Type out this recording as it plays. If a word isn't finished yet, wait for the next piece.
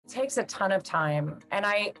takes a ton of time. And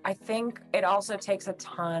I think it also takes a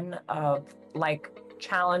ton of like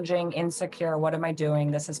challenging, insecure, what am I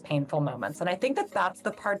doing? This is painful moments. And I think that that's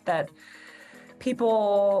the part that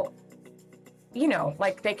people,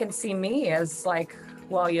 like they can see me as like,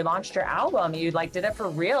 well, you launched your album, you like did it for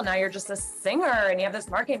real. Now you're just a singer and you have this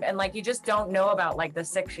marketing, and like, you just don't know about like the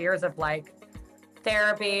 6 years of like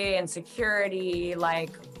therapy and security, like,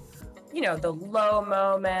 the low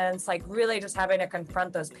moments, like really just having to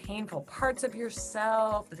confront those painful parts of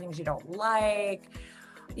yourself, the things you don't like.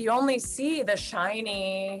 You only see the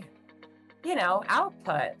shiny,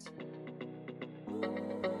 output.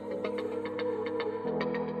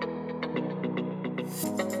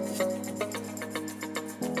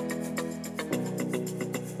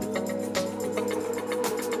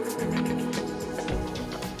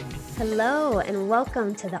 Hello, and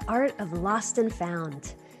welcome to The Art of Lost and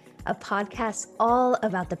Found, a podcast all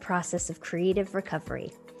about the process of creative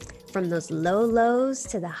recovery. From those low lows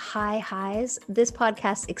to the high highs, this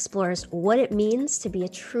podcast explores what it means to be a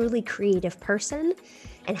truly creative person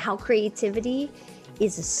and how creativity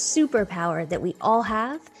is a superpower that we all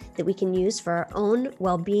have that we can use for our own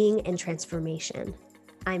well-being and transformation.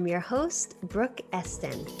 I'm your host, Brooke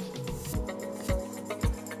Eston.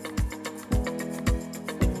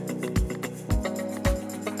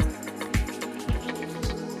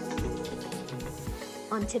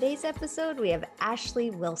 On today's episode, we have Ashley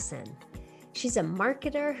Wilson. She's a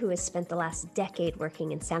marketer who has spent the last decade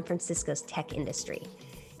working in San Francisco's tech industry.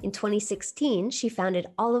 In 2016, she founded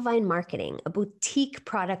Olivine Marketing, a boutique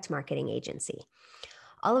product marketing agency.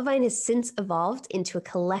 Olivine has since evolved into a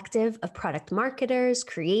collective of product marketers,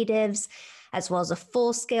 creatives, as well as a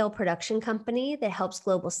full-scale production company that helps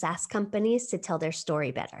global SaaS companies to tell their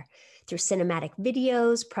story better through cinematic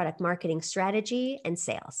videos, product marketing strategy, and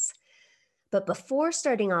sales. But before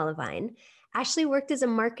starting Olivine, Ashley worked as a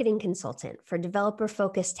marketing consultant for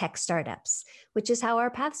developer-focused tech startups, which is how our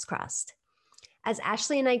paths crossed. As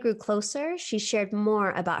Ashley and I grew closer, she shared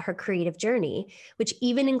more about her creative journey, which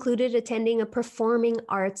even included attending a performing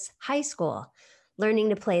arts high school, learning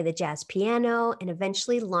to play the jazz piano, and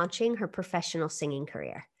eventually launching her professional singing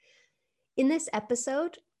career. In this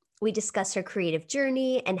episode, we discuss her creative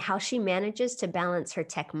journey and how she manages to balance her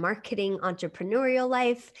tech marketing entrepreneurial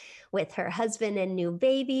life with her husband and new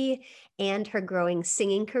baby and her growing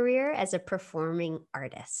singing career as a performing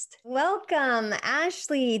artist. Welcome,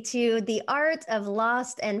 Ashley, to the Art of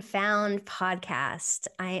Lost and Found podcast.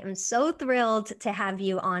 I am so thrilled to have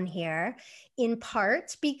you on here, in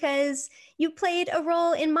part because you played a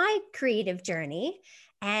role in my creative journey.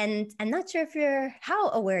 And I'm not sure how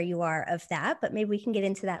aware you are of that, but maybe we can get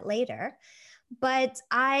into that later. But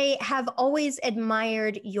I have always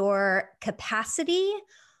admired your capacity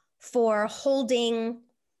for holding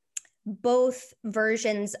both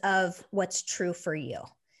versions of what's true for you.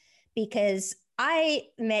 Because I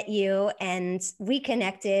met you and we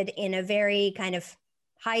connected in a very kind of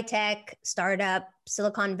high-tech startup,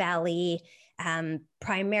 Silicon Valley,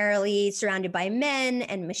 primarily surrounded by men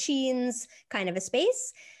and machines kind of a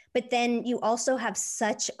space. But then you also have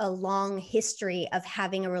such a long history of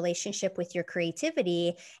having a relationship with your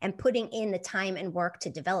creativity and putting in the time and work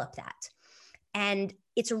to develop that. And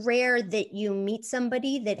it's rare that you meet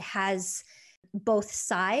somebody that has both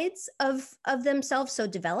sides of themselves so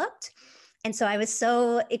developed. And so I was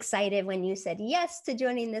so excited when you said yes to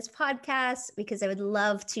joining this podcast, because I would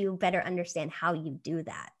love to better understand how you do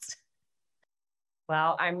that.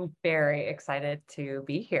 Well, I'm very excited to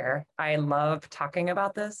be here. I love talking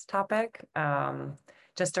about this topic,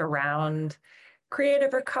 just around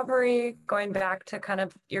creative recovery, going back to kind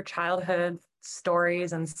of your childhood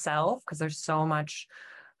stories and self, because there's so much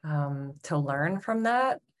to learn from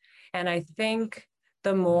that. And I think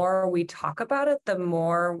the more we talk about it, the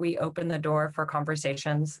more we open the door for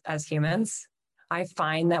conversations as humans. I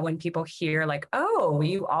find that when people hear like, oh,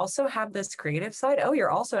 you also have this creative side. Oh, you're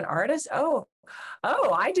also an artist. Oh,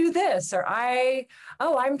 I do this, or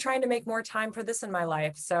I'm trying to make more time for this in my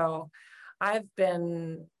life. So I'm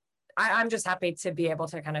just happy to be able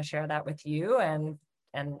to kind of share that with you and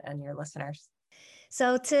your listeners.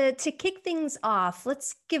 So to kick things off,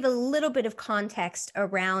 let's give a little bit of context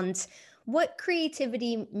around what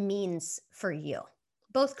creativity means for you,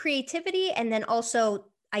 both creativity and then also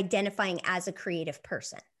identifying as a creative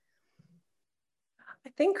person. I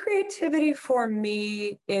think creativity for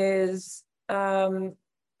me is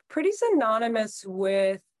pretty synonymous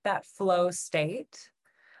with that flow state,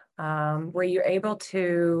 where you're able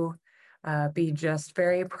to be just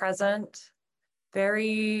very present,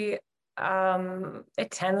 very,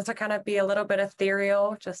 it tends to kind of be a little bit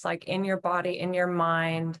ethereal, just like in your body, in your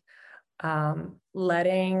mind,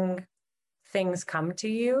 letting things come to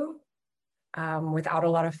you without a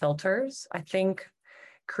lot of filters. I think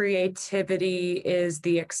creativity is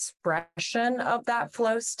the expression of that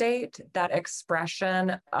flow state, that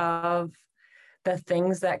expression of the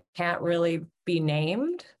things that can't really be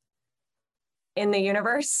named in the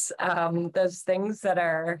universe, those things that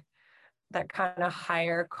are that kind of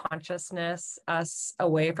higher consciousness us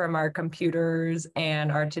away from our computers and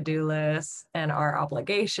our to-do lists and our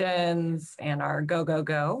obligations and our go, go,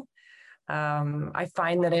 go. I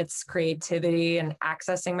find that it's creativity and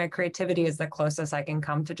accessing my creativity is the closest I can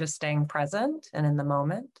come to just staying present and in the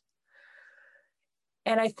moment.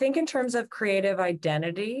 And I think in terms of creative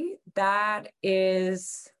identity, that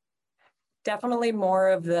is definitely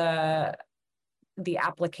more of the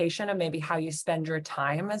application of maybe how you spend your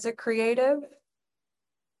time as a creative.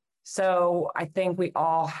 So I think we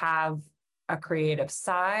all have a creative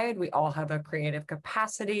side. We all have a creative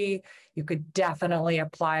capacity. You could definitely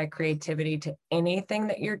apply creativity to anything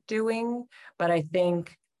that you're doing. But I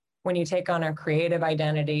think when you take on a creative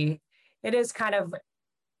identity, it is kind of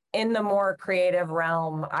in the more creative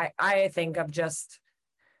realm. I think of just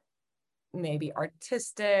maybe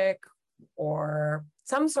artistic or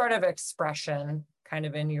some sort of expression kind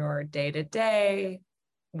of in your day-to-day,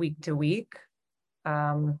 week-to-week,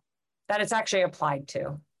 that it's actually applied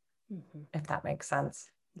to, if that makes sense.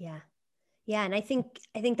 Yeah. Yeah. And I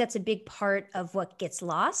think that's a big part of what gets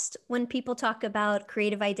lost when people talk about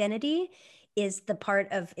creative identity is the part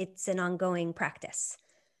of it's an ongoing practice,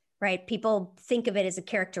 right? People think of it as a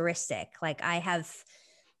characteristic. Like I have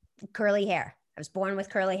curly hair. I was born with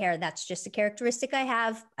curly hair. That's just a characteristic I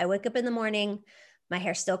have. I wake up in the morning, my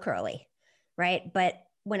hair's still curly, right? But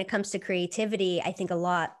when it comes to creativity, I think a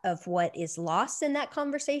lot of what is lost in that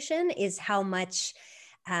conversation is how much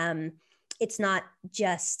it's not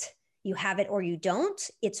just you have it or you don't.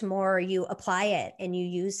 It's more you apply it and you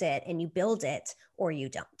use it and you build it or you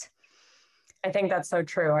don't. I think that's so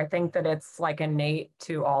true. I think that it's like innate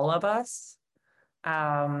to all of us.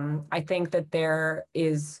 I think that there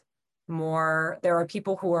are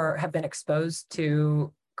people who have been exposed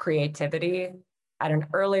to creativity at an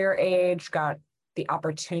earlier age, got the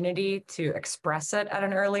opportunity to express it at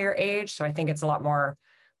an earlier age. So I think it's a lot more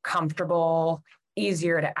comfortable,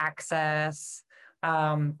 easier to access.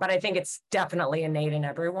 But I think it's definitely innate in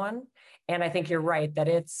everyone. And I think you're right that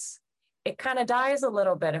it kind of dies a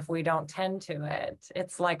little bit if we don't tend to it.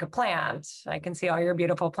 It's like a plant. I can see all your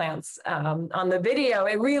beautiful plants on the video.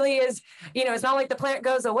 It really is, it's not like the plant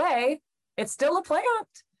goes away. It's still a plant,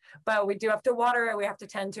 but we do have to water it. We have to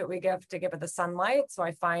tend to it. We have to give it the sunlight. So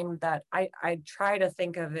I find that I try to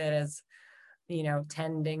think of it as,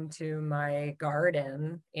 tending to my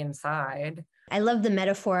garden inside. I love the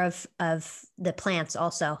metaphor of the plants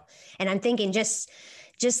also. And I'm thinking just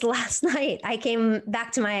last night, I came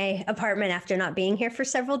back to my apartment after not being here for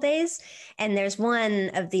several days. And there's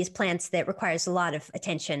one of these plants that requires a lot of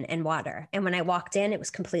attention and water. And when I walked in, it was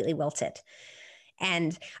completely wilted.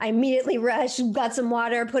 And I immediately rushed, got some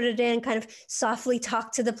water, put it in, kind of softly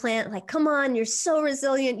talked to the plant, like, come on, you're so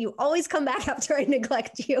resilient. You always come back after I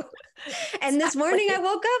neglect you. And this morning I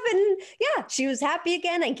woke up and yeah, she was happy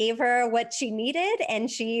again. I gave her what she needed and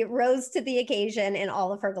she rose to the occasion in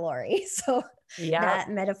all of her glory. So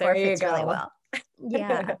that metaphor fits really well.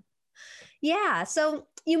 Yeah. Yeah. So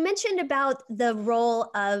you mentioned about the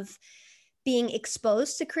role of being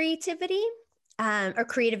exposed to creativity. Or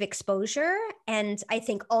creative exposure. And I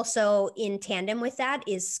think also in tandem with that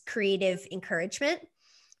is creative encouragement,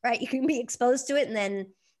 right? You can be exposed to it and then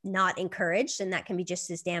not encouraged. And that can be just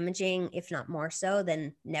as damaging, if not more so,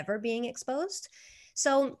 than never being exposed.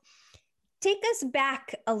 So take us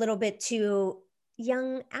back a little bit to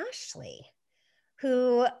young Ashley,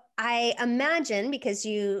 who I imagine, because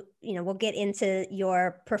we'll get into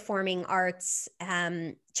your performing arts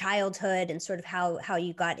childhood and sort of how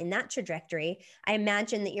you got in that trajectory. I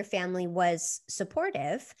imagine that your family was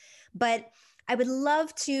supportive, but I would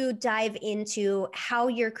love to dive into how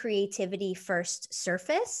your creativity first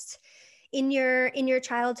surfaced in your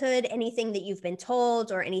childhood, anything that you've been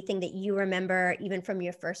told or anything that you remember even from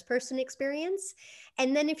your first person experience.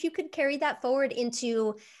 And then if you could carry that forward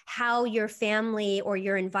into how your family or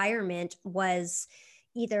your environment was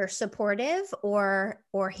either supportive or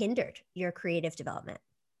hindered your creative development.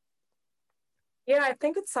 Yeah, I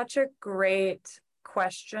think it's such a great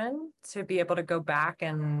question to be able to go back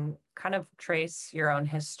and kind of trace your own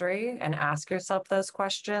history and ask yourself those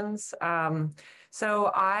questions.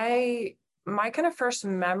 So my kind of first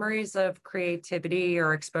memories of creativity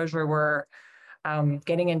or exposure were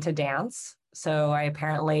getting into dance. So I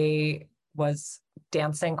apparently was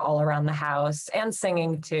dancing all around the house and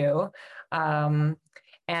singing too. And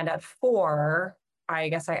at 4, I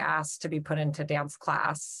guess I asked to be put into dance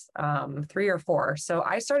class, 3 or 4. So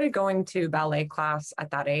I started going to ballet class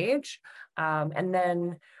at that age. And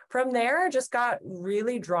then from there, just got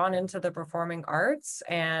really drawn into the performing arts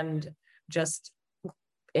and just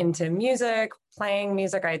into music, playing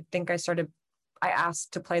music. I think I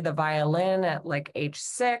asked to play the violin at like age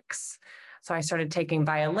 6. So I started taking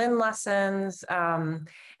violin lessons. And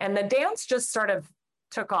the dance just sort of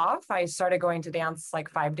took off. I started going to dance like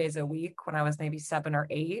 5 days a week when I was maybe 7 or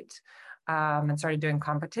 8, and started doing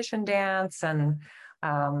competition dance, and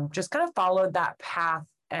just kind of followed that path.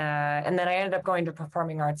 And then I ended up going to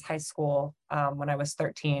performing arts high school when I was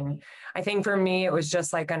 13. I think for me, it was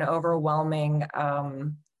just like an overwhelming,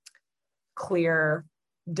 clear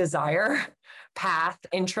desire, path,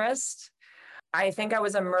 interest. I think I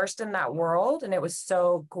was immersed in that world, and it was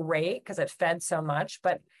so great because it fed so much.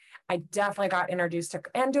 But I definitely got introduced to,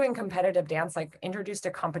 and doing competitive dance, like introduced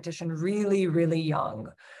to competition really, really young,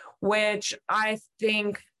 which I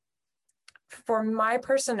think for my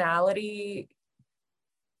personality,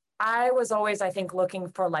 I was always, I think, looking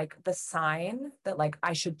for like the sign that like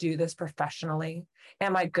I should do this professionally.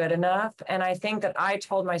 Am I good enough? And I think that I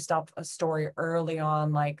told myself a story early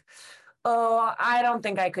on, like, oh, I don't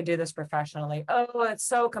think I could do this professionally. Oh, it's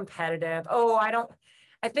so competitive. Oh,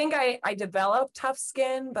 I think I developed tough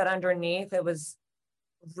skin, but underneath it was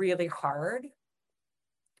really hard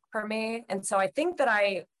for me. And so I think that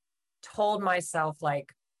I told myself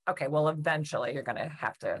like, okay, well, eventually you're going to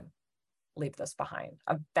have to leave this behind.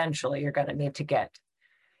 Eventually you're going to need to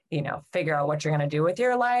figure out what you're going to do with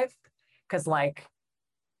your life. Cause like,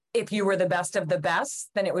 if you were the best of the best,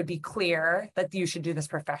 then it would be clear that you should do this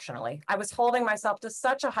professionally. I was holding myself to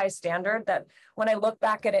such a high standard that when I look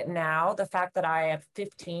back at it now, the fact that I at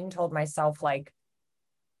 15 told myself like,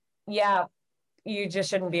 yeah, you just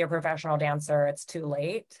shouldn't be a professional dancer. It's too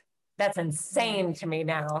late. That's insane to me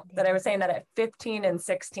now that I was saying that at 15 and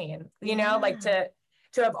 16, like to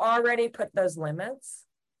have already put those limits.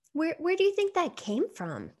 Where do you think that came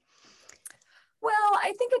from? Well,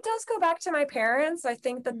 I think it does go back to my parents. I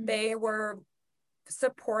think that they were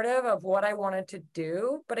supportive of what I wanted to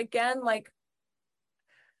do. But again, like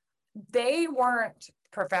they weren't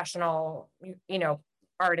professional,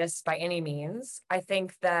 artists by any means. I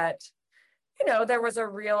think that, there was a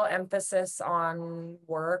real emphasis on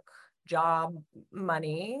work, job,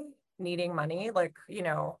 money, needing money. Like,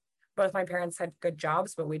 both my parents had good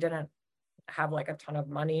jobs, but we didn't have like a ton of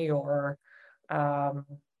money or,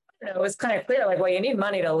 it was kind of clear like, well, you need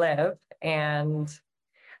money to live. And so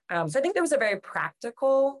I think there was a very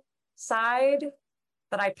practical side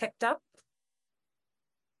that I picked up,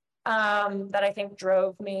 that I think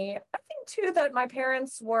drove me. I think too that my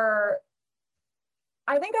parents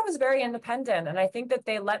I think I was very independent, and I think that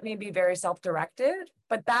they let me be very self-directed,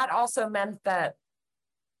 but that also meant that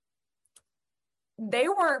they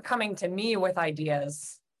weren't coming to me with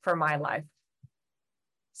ideas for my life.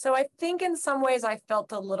 So I think in some ways I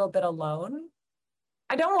felt a little bit alone.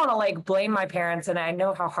 I don't want to like blame my parents, and I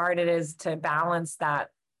know how hard it is to balance that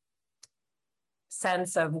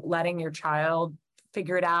sense of letting your child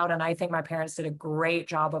figure it out. And I think my parents did a great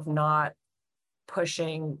job of not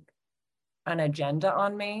pushing an agenda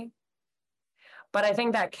on me. But I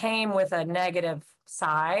think that came with a negative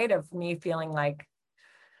side of me feeling like,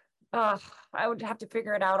 oh, I would have to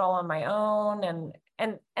figure it out all on my own.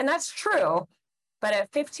 And that's true. But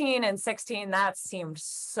at 15 and 16, that seemed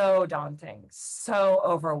so daunting, so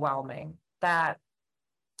overwhelming that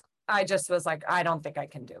I just was like, I don't think I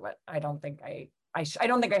can do it. I don't think I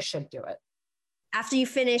don't think I should do it. After you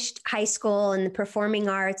finished high school and the performing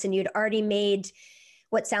arts, and you'd already made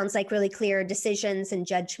what sounds like really clear decisions and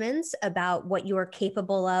judgments about what you were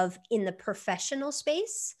capable of in the professional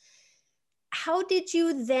space, how did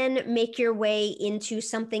you then make your way into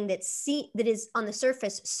something that is on the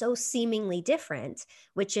surface so seemingly different,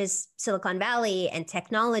 which is Silicon Valley and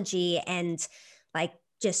technology and like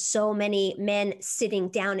just so many men sitting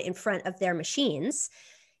down in front of their machines?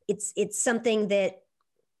 It's something that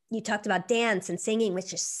you talked about, dance and singing,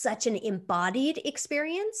 which is such an embodied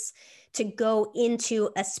experience, to go into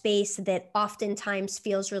a space that oftentimes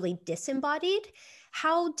feels really disembodied.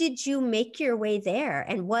 How did you make your way there?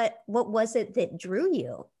 And what was it that drew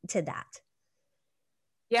you to that?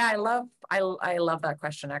 Yeah, I love that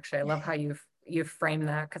question. Actually, I love how you've framed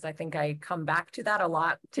that, because I think I come back to that a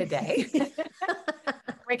lot today.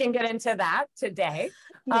 We can get into that today.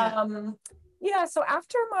 Yeah. So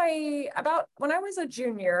after when I was a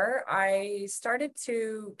junior, I started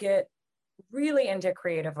to get really into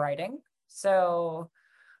creative writing. So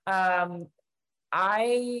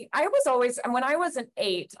I was always, and when I was an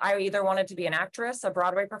 8, I either wanted to be an actress, a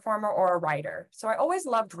Broadway performer, or a writer. So I always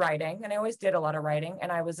loved writing, and I always did a lot of writing.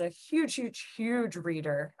 And I was a huge, huge, huge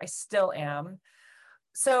reader. I still am.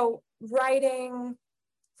 So writing,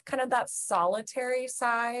 kind of that solitary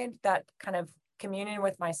side, that kind of communion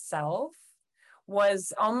with myself,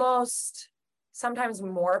 was almost sometimes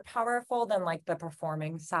more powerful than like the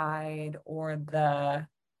performing side or the,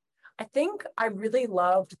 I think I really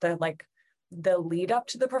loved the lead up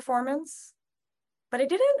to the performance, but I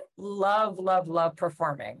didn't love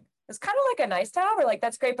performing. It's kind of like a nice to have, or like,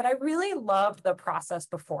 that's great, but I really loved the process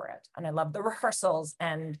before it. And I loved the rehearsals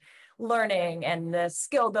and learning and the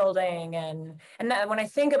skill building. And then when I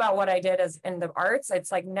think about what I did as in the arts,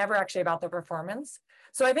 it's like never actually about the performance.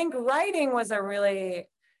 So I think writing was a really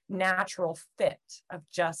natural fit of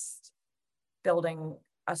just building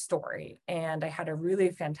a story. And I had a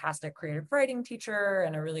really fantastic creative writing teacher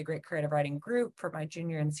and a really great creative writing group for my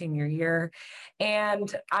junior and senior year.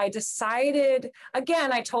 And I decided,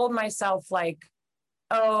 again, I told myself like,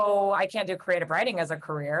 oh, I can't do creative writing as a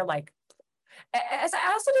career. Like, as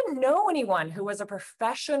I also didn't know anyone who was a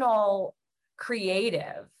professional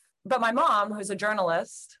creative, but my mom, who's a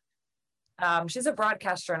journalist, she's a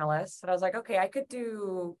broadcast journalist. And I was like, okay, I could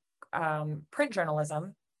do print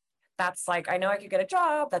journalism. That's like, I know I could get a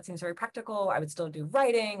job. That seems very practical. I would still do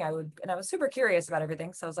writing. And I was super curious about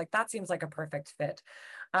everything. So I was like, that seems like a perfect fit.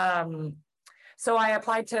 So I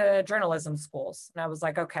applied to journalism schools and I was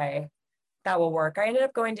like, okay, that will work. I ended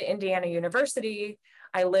up going to Indiana University.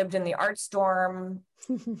 I lived in the arts dorm.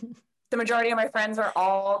 The majority of my friends are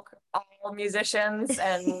all musicians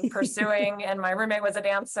and pursuing, and my roommate was a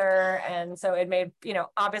dancer. And so it made,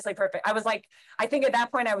 obviously perfect. I was like, I think at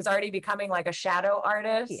that point I was already becoming like a shadow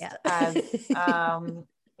artist, Yeah. as,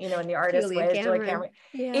 in the artist Julia way, Julia Cameron. Cameron.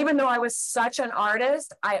 Yeah. Even though I was such an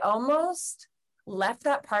artist, I almost left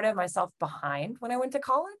that part of myself behind when I went to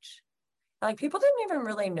college. Like, people didn't even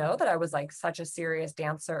really know that I was like such a serious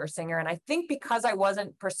dancer or singer. And I think because I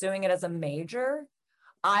wasn't pursuing it as a major,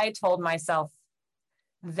 I told myself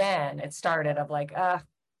then it started of like,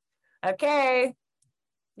 okay,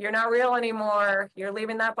 you're not real anymore. You're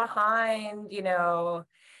leaving that behind,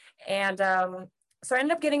 And so I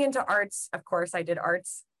ended up getting into arts. Of course, I did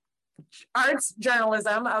arts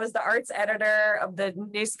journalism. I was the arts editor of the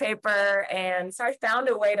newspaper. And so I found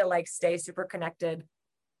a way to like stay super connected.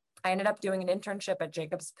 I ended up doing an internship at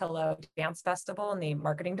Jacob's Pillow Dance Festival in the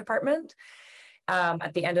marketing department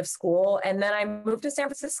at the end of school. And then I moved to San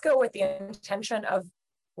Francisco with the intention of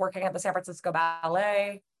working at the San Francisco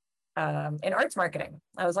Ballet in arts marketing.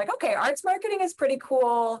 I was like, okay, arts marketing is pretty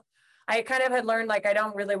cool. I kind of had learned like I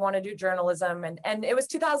don't really want to do journalism. And it was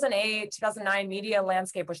 2008, 2009, media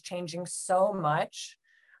landscape was changing so much.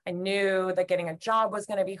 I knew that getting a job was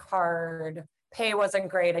going to be hard. Pay wasn't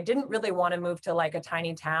great. I didn't really want to move to like a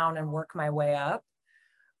tiny town and work my way up.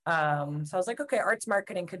 So I was like, okay, arts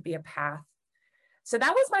marketing could be a path. So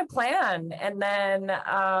that was my plan. And then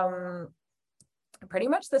pretty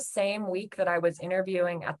much the same week that I was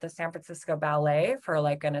interviewing at the San Francisco Ballet for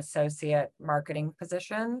like an associate marketing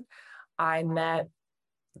position, I met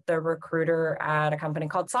the recruiter at a company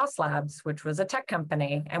called Sauce Labs, which was a tech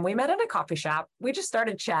company. And we met at a coffee shop. We just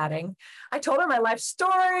started chatting. I told her my life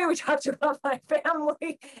story. We talked about my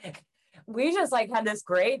family. We just like had this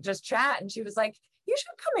great just chat. And she was like, you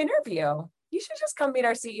should come interview. You should just come meet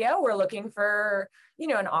our CEO. We're looking for,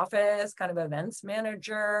 an office kind of events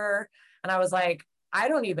manager. And I was like, I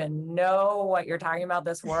don't even know what you're talking about,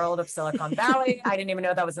 this world of Silicon Valley. I didn't even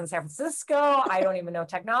know that was in San Francisco. I don't even know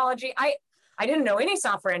technology. I didn't know any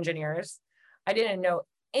software engineers. I didn't know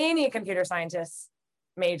any computer scientists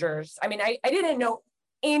majors. I mean, I didn't know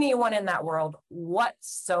anyone in that world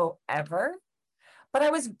whatsoever, but I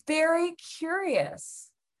was very curious.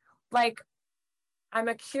 Like, I'm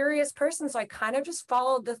a curious person. So I kind of just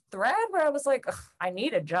followed the thread where I was like, I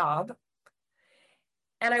need a job.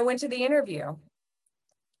 And I went to the interview.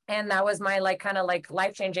 And that was my kind of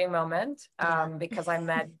life-changing moment because I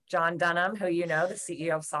met John Dunham, who the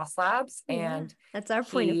CEO of Sauce Labs. And that's our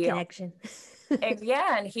point of connection.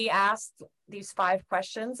 And he asked these 5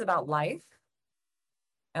 questions about life.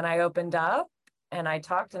 And I opened up and I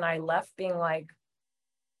talked and I left being like,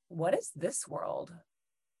 what is this world?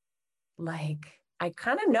 Like, I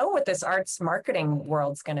kind of know what this arts marketing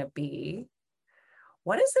world's going to be.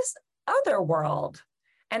 What is this other world?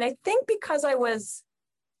 And I think because I was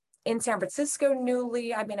in San Francisco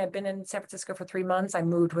newly, I've been in San Francisco for 3 months. I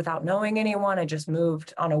moved without knowing anyone. I just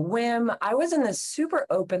moved on a whim. I was in this super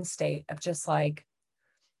open state of just like,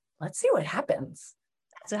 let's see what happens.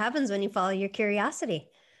 That's what happens when you follow your curiosity.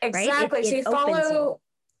 Exactly. Right? So you follow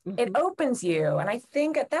it opens you. And I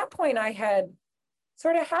think at that point I had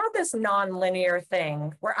sort of had this non-linear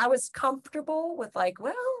thing where I was comfortable with like,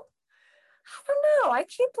 well, I don't know.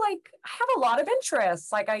 I have a lot of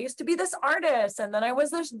interests. Like I used to be this artist and then I was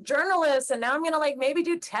this journalist and now I'm going to like maybe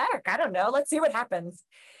do tech. I don't know. Let's see what happens.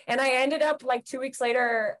 And I ended up like 2 weeks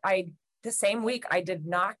later, the same week, I did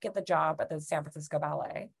not get the job at the San Francisco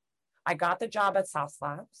Ballet. I got the job at Sauce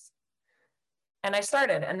Labs and I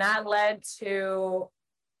started, and that led to,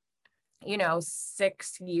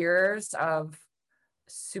 6 years of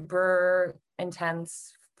super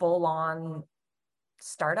intense, full on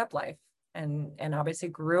startup life, and obviously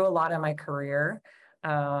grew a lot in my career.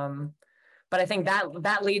 But I think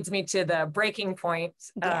that leads me to the breaking point.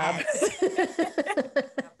 Yes.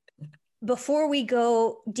 Before we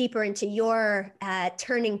go deeper into your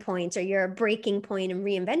turning points or your breaking point and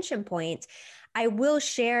reinvention point, I will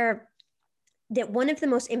share that one of the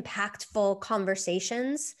most impactful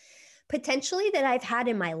conversations potentially that I've had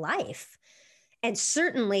in my life, and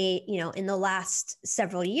certainly, in the last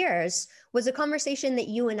several years, was a conversation that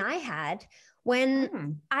you and I had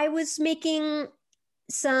when I was making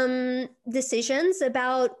some decisions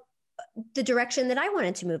about the direction that I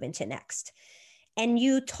wanted to move into next. And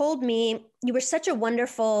you told me you were such a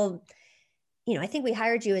wonderful, I think we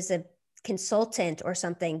hired you as a consultant or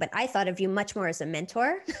something, but I thought of you much more as a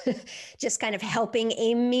mentor, just kind of helping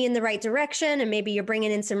aim me in the right direction. And maybe you're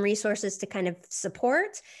bringing in some resources to kind of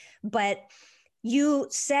support. But you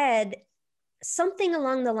said something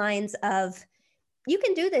along the lines of, you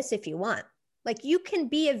can do this if you want. Like you can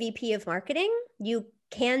be a VP of marketing. You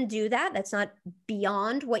can do that. That's not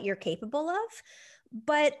beyond what you're capable of.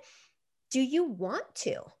 But do you want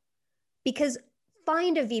to? Because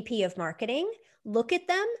find a VP of marketing, look at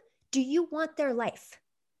them. Do you want their life?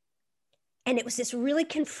 And it was this really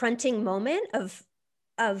confronting moment of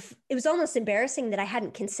it was almost embarrassing that I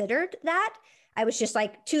hadn't considered that. I was just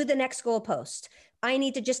like, to the next goalpost. I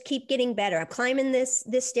need to just keep getting better. I'm climbing this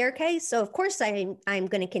staircase. So of course I'm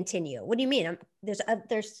going to continue. What do you mean? There's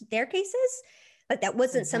staircases? But that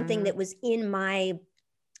wasn't something that was in my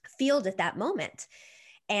field at that moment.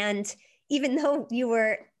 And even though you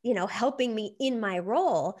were, helping me in my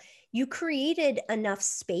role, you created enough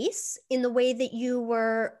space in the way that you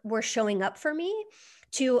were showing up for me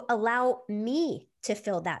to allow me to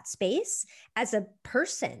fill that space as a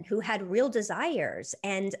person who had real desires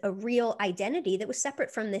and a real identity that was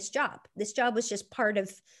separate from this job. This job was just part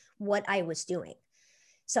of what I was doing.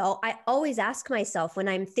 So I always ask myself when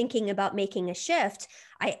I'm thinking about making a shift,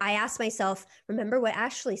 I ask myself, remember what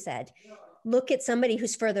Ashley said, look at somebody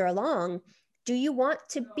who's further along. Do you want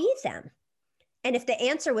to be them? And if the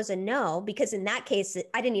answer was a no, because in that case,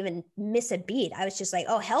 I didn't even miss a beat. I was just like,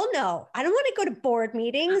 oh, hell no. I don't want to go to board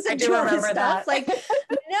meetings and do all this stuff. Like,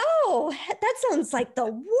 no, that sounds like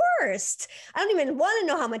the worst. I don't even want to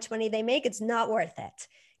know how much money they make. It's not worth it.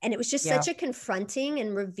 And it was just such a confronting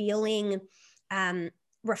and revealing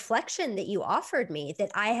reflection that you offered me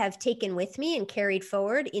that I have taken with me and carried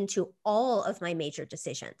forward into all of my major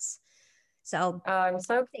decisions. So I'm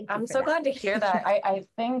so glad to hear that. I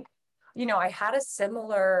think, I had a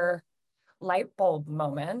similar light bulb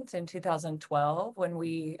moment in 2012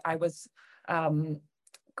 when I was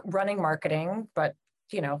running marketing, but,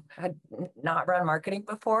 had not run marketing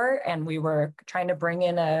before. And we were trying to bring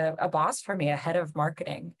in a boss for me, a head of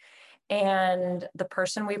marketing. And the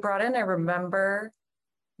person we brought in, I remember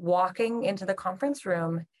walking into the conference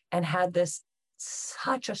room and had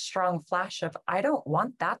such a strong flash of, I don't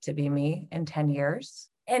want that to be me in 10 years.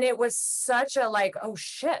 And it was such a like, oh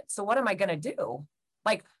shit, so what am I going to do?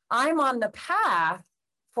 Like, I'm on the path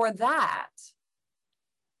for that.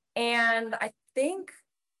 And I think,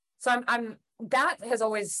 so I'm that has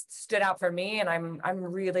always stood out for me. And I'm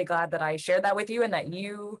really glad that I shared that with you and that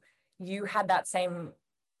you had that same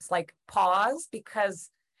like pause, because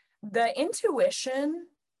the intuition,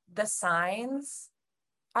 the signs,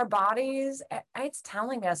 our bodies, it's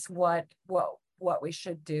telling us what we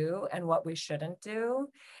should do and what we shouldn't do.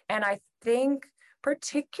 And I think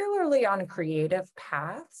particularly on creative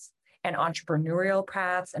paths and entrepreneurial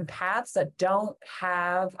paths and paths that don't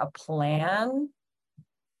have a plan,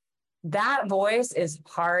 that voice is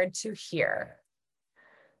hard to hear.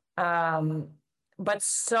 But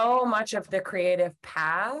so much of the creative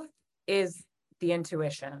path is the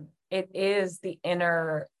intuition. It is the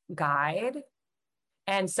inner guide.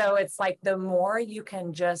 And so it's like, the more you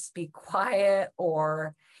can just be quiet,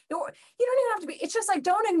 or you don't even have to be, it's just like,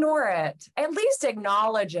 don't ignore it. At least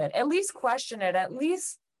acknowledge it, at least question it, at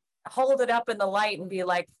least hold it up in the light and be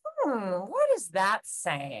like, what is that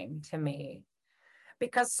saying to me?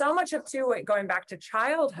 Because so much of going back to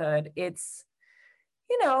childhood, it's,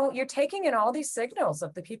 you're taking in all these signals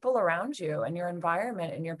of the people around you and your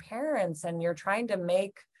environment and your parents, and you're trying to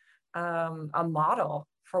make a model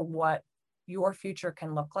for what your future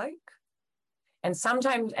can look like. And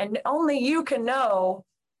sometimes, and only you can know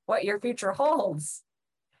what your future holds.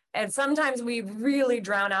 And sometimes we really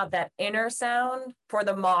drown out that inner sound for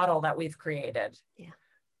the model that we've created. Yeah.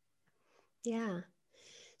 Yeah.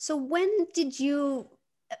 So when did you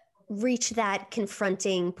reach that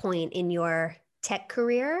confronting point in your tech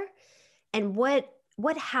career? And what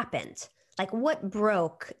happened? Like what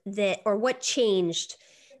broke that, or what changed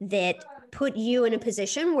that put you in a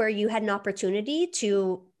position where you had an opportunity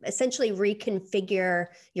to essentially reconfigure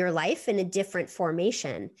your life in a different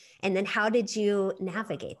formation? And then how did you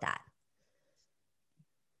navigate that?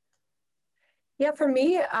 Yeah, for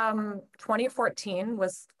me, 2014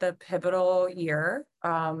 was the pivotal year.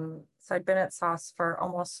 So I'd been at Sauce for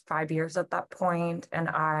almost 5 years at that point, and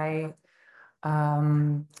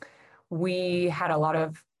we had a lot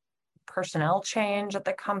of personnel change at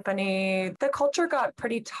the company. The culture got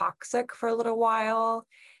pretty toxic for a little while,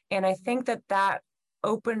 and I think that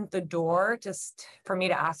opened the door just for me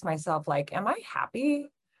to ask myself, like, am I happy?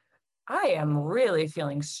 I am really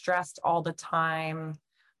feeling stressed all the time.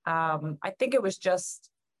 I think it was just,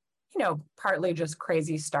 partly just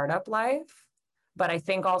crazy startup life. But I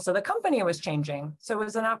think also the company was changing. So it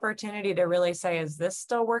was an opportunity to really say, is this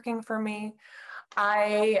still working for me?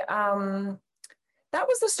 That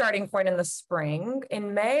was the starting point in the spring.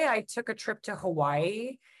 In May, I took a trip to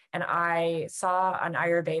Hawaii and I saw an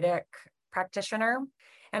Ayurvedic practitioner.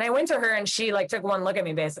 And I went to her and she like took one look at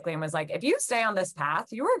me basically and was like, if you stay on this path,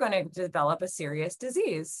 you are going to develop a serious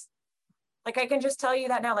disease. Like, I can just tell you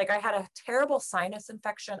that now. Like, I had a terrible sinus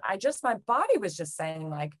infection. My body was just saying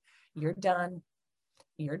like, you're done.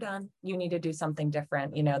 You're done. You need to do something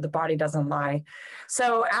different. The body doesn't lie.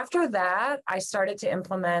 So after that, I started to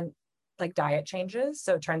implement like diet changes.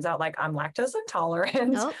 So it turns out like I'm lactose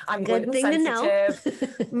intolerant, Oh, I'm good gluten thing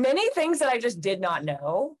sensitive, to know. many things that I just did not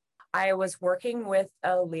know. I was working with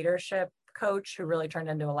a leadership coach who really turned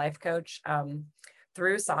into a life coach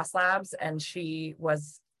through Sauce Labs. And she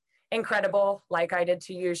was incredible. Like I did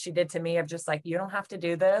to you, she did to me, of just like, you don't have to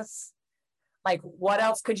do this. Like, what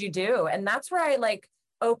else could you do? And that's where I like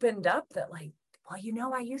opened up that like, well,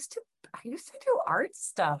 I used to do art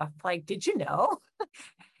stuff. Like, did you know?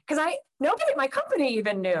 Because nobody, my company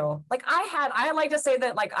even knew. Like I like to say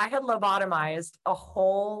that like I had lobotomized a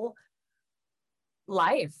whole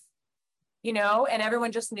life, and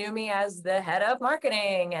everyone just knew me as the head of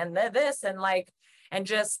marketing and this and like, and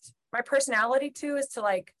just my personality too is to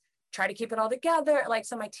like try to keep it all together. Like,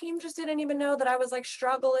 so my team just didn't even know that I was like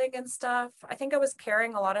struggling and stuff. I think I was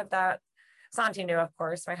carrying a lot of that. Santi knew, of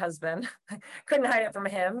course, my husband. Couldn't hide it from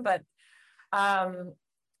him. But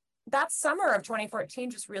that summer of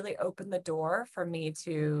 2014 just really opened the door for me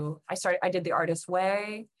I did the Artist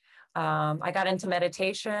Way. I got into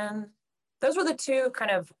meditation. Those were the two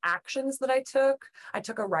kind of actions that I took. I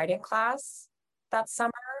took a writing class that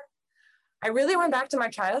summer. I really went back to my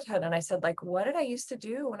childhood and I said, like, what did I used to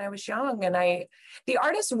do when I was young? And the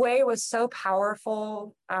Artist Way was so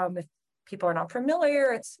powerful. If people are not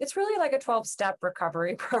familiar, it's really like a 12-step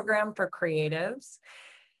recovery program for creatives.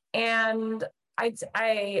 And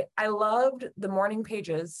I loved the morning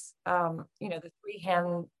pages, the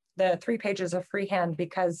 3 pages of freehand,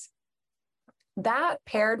 because that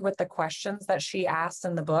paired with the questions that she asked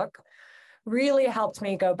in the book really helped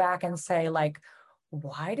me go back and say, like,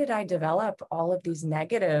 why did I develop all of these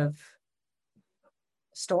negative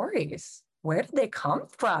stories? Where did they come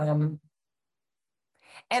from?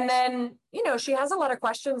 And then, she has a lot of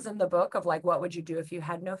questions in the book of like, what would you do if you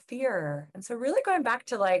had no fear? And so really going back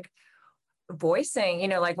to like voicing,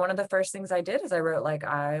 like one of the first things I did is I wrote like,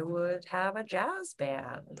 I would have a jazz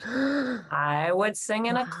band. I would sing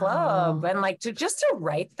in a club. And like to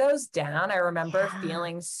write those down, I remember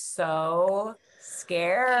feeling so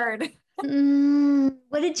scared.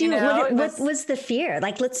 What did you, what was the fear?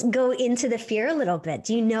 Like, let's go into the fear a little bit.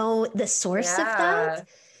 Do you know the source of that?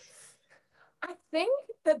 I think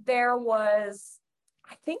that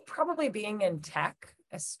I think probably being in tech,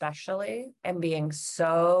 especially, and being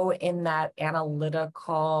so in that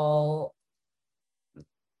analytical,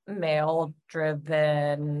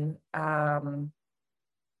 male-driven,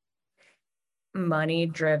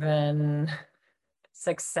 money-driven,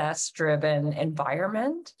 success-driven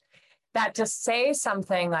environment, that to say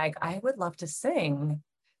something like, I would love to sing,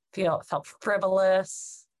 felt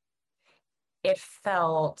frivolous. It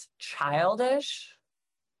felt childish.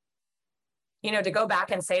 To go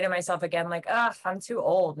back and say to myself again, like, I'm too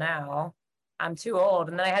old now. I'm too old.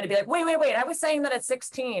 And then I had to be like, wait, I was saying that at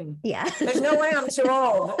 16. Yeah. There's no way I'm too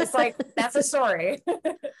old. It's like, that's a story.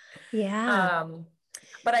 Yeah.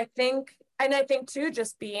 But I think too,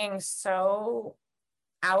 just being so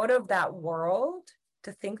out of that world,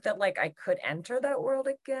 to think that like I could enter that world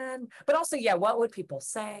again. But also, yeah, what would people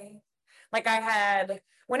say? Like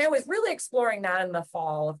when I was really exploring that in the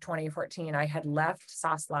fall of 2014, I had left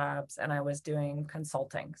Sauce Labs and I was doing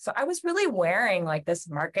consulting. So I was really wearing like this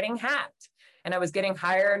marketing hat, and I was getting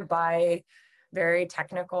hired by very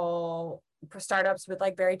technical startups with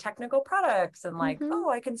like very technical products, and like, oh,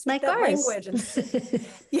 I can speak like that ours. language. And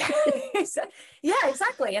yeah, yeah,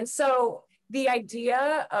 exactly. And so the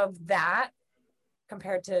idea of that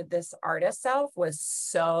compared to this artist self was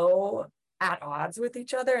so at odds with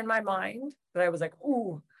each other in my mind that I was like,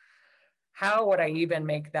 ooh, how would I even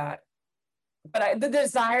make that? But the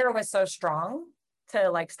desire was so strong to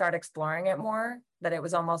like start exploring it more, that it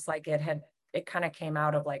was almost like it kind of came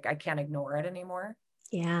out of like, I can't ignore it anymore.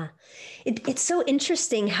 Yeah. It's so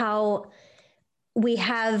interesting how we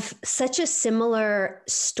have such a similar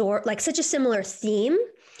such a similar theme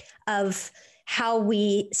of how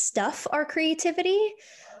we stuff our creativity,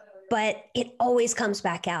 but it always comes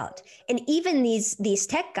back out. And even these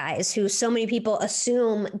tech guys who so many people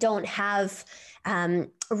assume don't have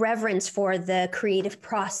reverence for the creative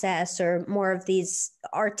process or more of these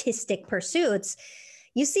artistic pursuits,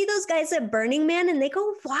 you see those guys at Burning Man and they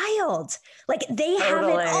go wild. Like they have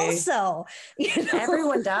it also. You know?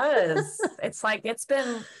 Everyone does. It's like it's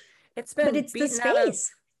been but it's the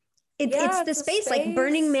space. It's the space. Like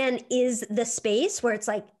Burning Man is the space where it's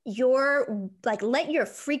like let your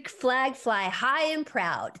freak flag fly high and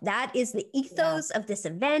proud. That is the ethos of this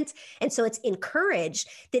event. And so it's encouraged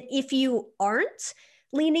that if you aren't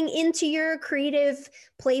leaning into your creative,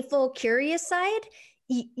 playful, curious side,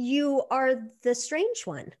 you are the strange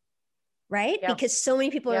one, right? Yep. Because so many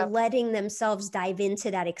people are letting themselves dive into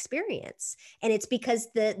that experience. And it's because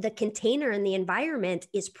the container and the environment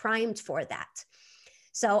is primed for that.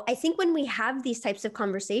 So I think when we have these types of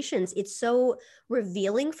conversations, it's so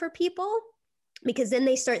revealing for people, because then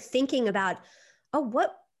they start thinking about, oh,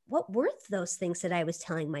 what were those things that I was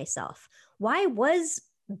telling myself? Why was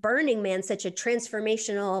Burning Man such a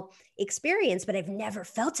transformational experience, but I've never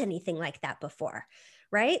felt anything like that before,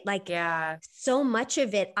 right? Like so much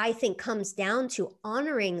of it, I think, comes down to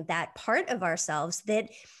honoring that part of ourselves that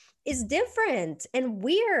is different and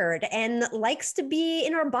weird and likes to be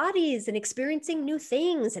in our bodies and experiencing new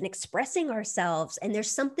things and expressing ourselves. And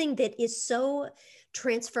there's something that is so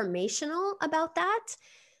transformational about that,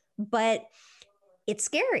 but it's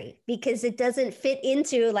scary because it doesn't fit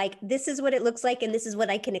into like, this is what it looks like and this is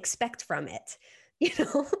what I can expect from it, you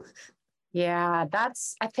know? Yeah,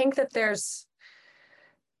 I think that there's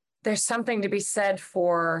something to be said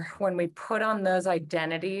for when we put on those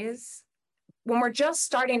identities, when we're just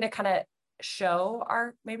starting to kind of show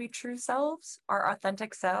our maybe true selves, our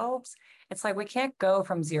authentic selves. It's like we can't go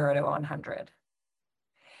from 0 to 100.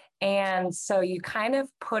 And so you kind of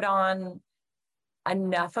put on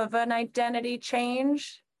enough of an identity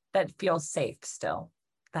change that feels safe still.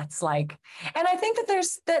 That's like, and I think that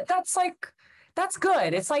that's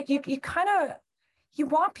good. It's like you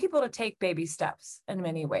want people to take baby steps in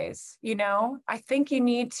many ways, you know? I think you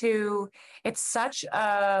need to, it's such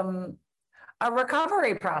a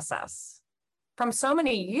recovery process from so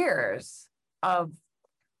many years of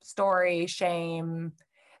story, shame,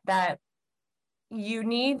 that you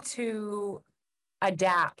need to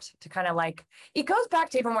adapt to kind of like, it goes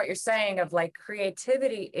back to even what you're saying of like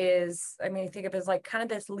creativity is, I mean, think of it as like kind of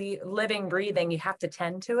this living, breathing, you have to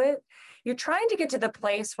tend to it. You're trying to get to the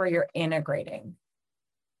place where you're integrating.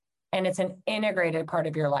 And it's an integrated part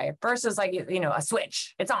of your life versus like, you know, a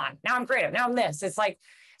switch, it's on, now I'm creative, now I'm this. It's like,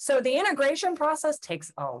 so the integration process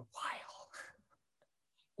takes a while,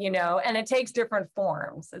 you know, and it takes different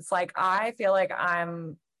forms. It's like, I feel like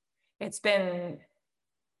it's been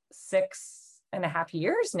 6.5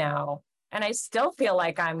 years now. And I still feel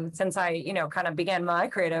like since I, you know, kind of began my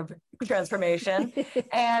creative transformation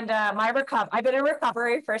and I've been in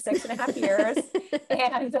recovery for 6.5 years.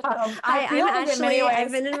 And I feel like Ashley, in many ways,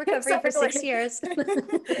 I've been in recovery for 6 years.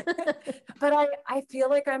 But I feel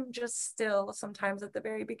like I'm just still sometimes at the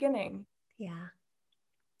very beginning. Yeah.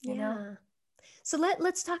 You know? So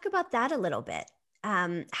let's talk about that a little bit.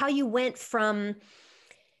 How you went from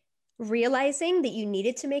realizing that you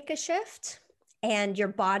needed to make a shift and your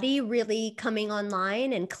body really coming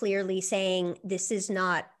online and clearly saying, this is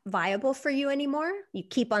not viable for you anymore. You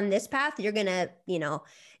keep on this path, you're going to, you know,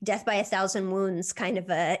 death by 1,000 wounds kind of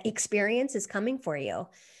a experience is coming for you.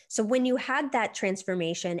 So when you had that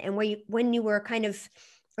transformation and when you were kind of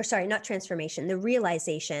or sorry, not transformation, the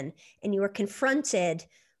realization, and you were confronted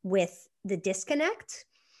with the disconnect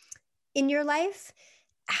in your life,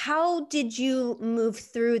 how did you move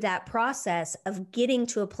through that process of getting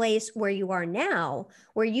to a place where you are now,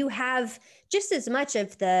 where you have just as much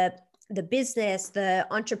of the business, the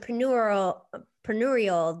entrepreneurial,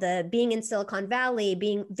 the being in Silicon Valley,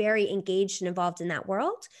 being very engaged and involved in that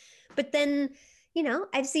world, but then, you know,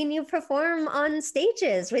 I've seen you perform on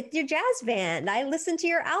stages with your jazz band. I listened to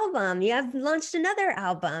your album. You have launched another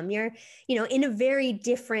album. You're, you know, in a very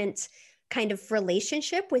different kind of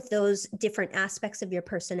relationship with those different aspects of your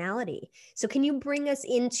personality. So can you bring us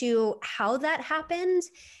into how that happened?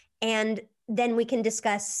 And then we can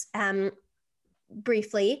discuss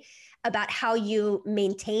briefly about how you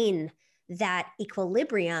maintain that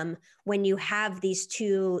equilibrium when you have these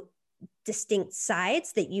two distinct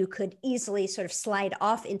sides that you could easily sort of slide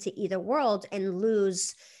off into either world and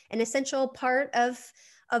lose an essential part of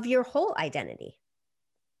your whole identity.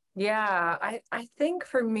 Yeah, I think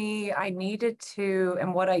for me, I needed to,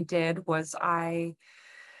 and what I did was I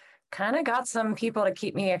kind of got some people to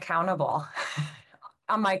keep me accountable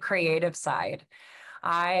on my creative side.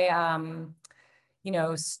 I,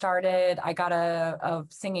 I got a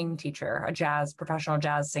singing teacher, professional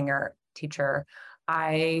jazz singer teacher.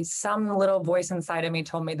 Some little voice inside of me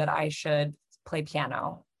told me that I should play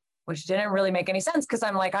piano, which didn't really make any sense because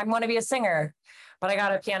I'm like, I want to be a singer. But I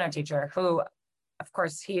got a piano teacher who, of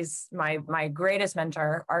course, he's my greatest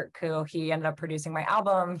mentor, Art Koo. He ended up producing my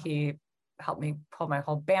album. He helped me pull my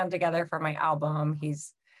whole band together for my album. He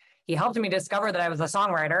helped me discover that I was a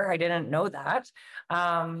songwriter. I didn't know that.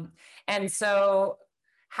 And so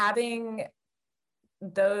having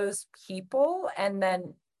those people and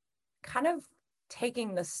then kind of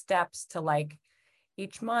taking the steps to like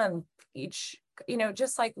each month,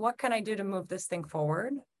 just like, what can I do to move this thing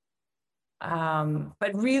forward?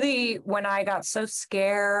 But really, when I got so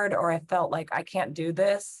scared or I felt like I can't do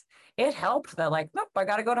this, it helped that like, nope, I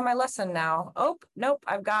got to go to my lesson now. Oh, nope,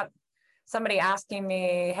 I've got somebody asking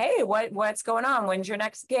me, hey, what's going on? When's your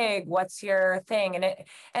next gig? What's your thing?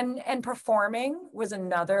 And performing was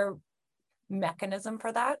another mechanism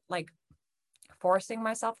for that, like forcing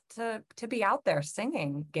myself to be out there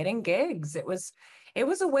singing, getting gigs. It was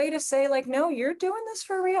a way to say like, no, you're doing this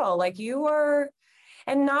for real. Like you are.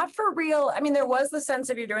 And not for real. I mean, there was the sense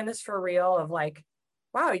of you're doing this for real of like,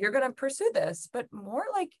 wow, you're going to pursue this, but more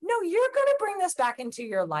like, no, you're going to bring this back into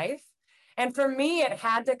your life. And for me, it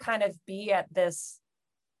had to kind of be at this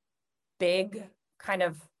big kind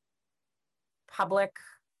of public,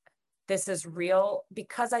 this is real,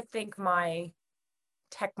 because I think my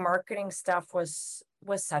tech marketing stuff was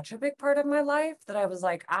such a big part of my life that I was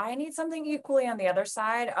like, I need something equally on the other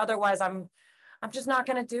side. Otherwise, I'm just not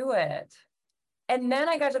going to do it. And then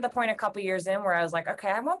I got to the point a couple of years in where I was like, okay,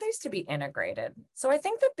 I want these to be integrated. So I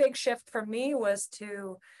think the big shift for me was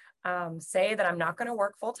to say that I'm not going to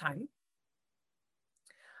work full time.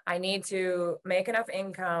 I need to make enough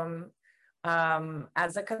income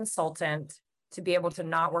as a consultant to be able to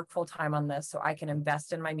not work full time on this so I can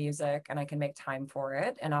invest in my music and I can make time for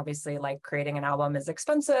it. And obviously, like creating an album is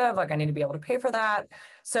expensive. Like I need to be able to pay for that.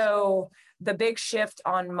 So the big shift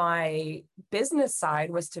on my business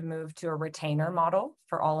side was to move to a retainer model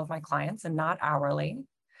for all of my clients and not hourly,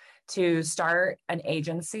 to start an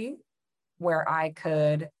agency where I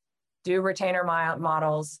could do retainer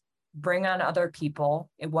models, bring on other people.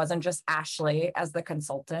 It wasn't just Ashley as the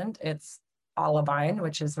consultant, it's Olivine,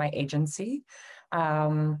 which is my agency.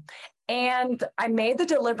 And I made the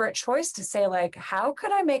deliberate choice to say, like, how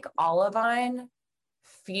could I make Olivine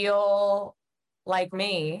feel like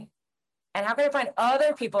me? And how can I find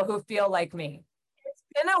other people who feel like me? It's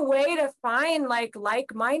been a way to find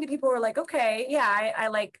like-minded people who are like, okay, yeah, I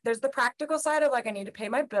like, there's the practical side of like, I need to pay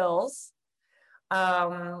my bills.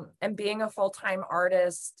 And being a full-time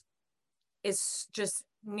artist is just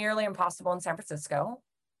nearly impossible in San Francisco.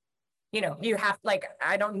 You know, you have like,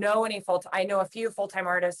 I don't know any I know a few full-time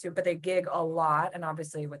artists but they gig a lot. And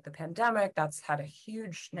obviously with the pandemic, that's had a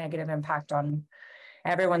huge negative impact on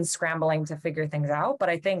everyone scrambling to figure things out. But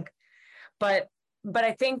I think,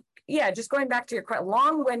 yeah, just going back to your quite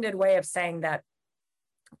long-winded way of saying that,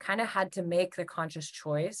 kind of had to make the conscious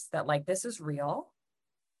choice that like, this is real.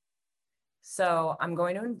 So I'm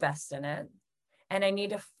going to invest in it. And I need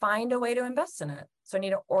to find a way to invest in it. So I need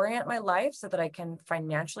to orient my life so that I can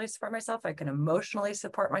financially support myself. I can emotionally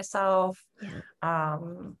support myself,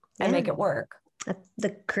 and make it work. The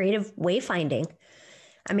creative wayfinding.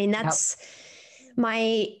 I mean, that's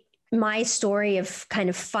my story of kind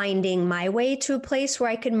of finding my way to a place where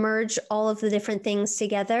I could merge all of the different things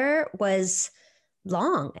together was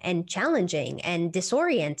long and challenging and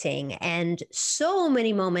disorienting, and so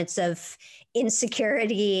many moments of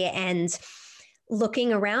insecurity and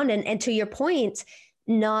looking around. And to your point,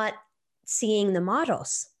 not seeing the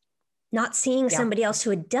models, not seeing Yeah, somebody else who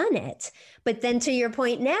had done it. But then to your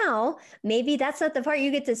point now, maybe that's not the part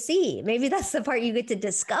you get to see. Maybe that's the part you get to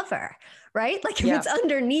discover, right? Like if yeah, it's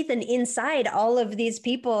underneath and inside all of these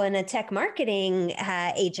people in a tech marketing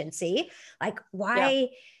agency, like yeah,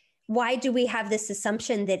 why do we have this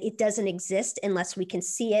assumption that it doesn't exist unless we can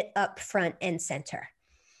see it up front and center?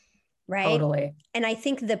 Right. totally. And I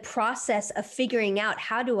think the process of figuring out,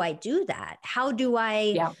 how do I do that? How do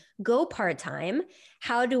I Yeah, go part time?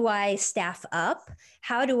 How do I staff up?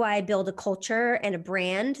 How do I build a culture and a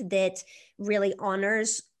brand that really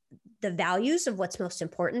honors the values of what's most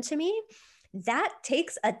important to me? That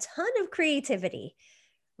takes a ton of creativity,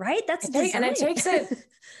 right? That's design. and it takes it,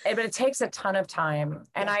 but it takes a ton of time.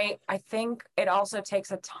 And Yeah. I think it also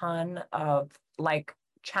takes a ton of like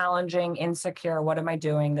challenging, insecure, what am I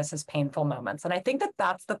doing? This is painful moments. And I think that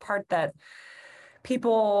that's the part that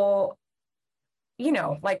people,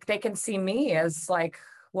 like they can see me as like,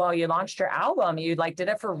 well, you launched your album, you like did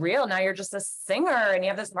it for real. Now you're just a singer and you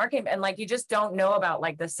have this marketing, and like you just don't know about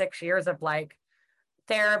like the 6 years of like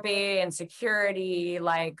therapy and security,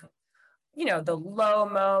 like, the low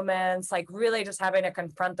moments, like really just having to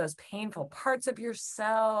confront those painful parts of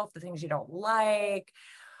yourself, the things you don't like.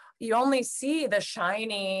 You only see the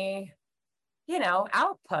shiny,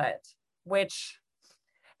 output, which,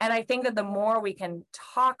 and I think that the more we can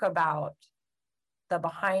talk about the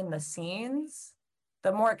behind the scenes,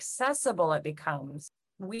 the more accessible it becomes.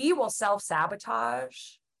 We will self-sabotage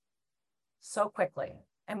so quickly,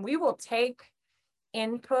 and we will take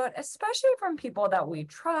input, especially from people that we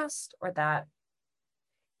trust, or that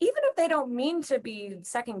even if they don't mean to be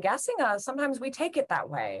second guessing us, sometimes we take it that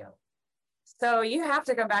way. So you have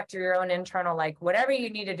to go back to your own internal, like whatever you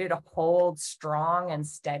need to do to hold strong and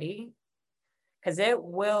steady, because it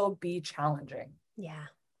will be challenging. Yeah.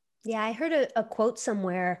 Yeah. I heard a quote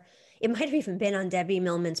somewhere. It might have even been on Debbie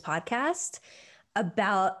Millman's podcast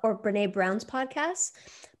or Brene Brown's podcast.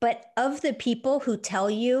 But of the people who tell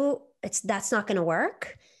you that's not going to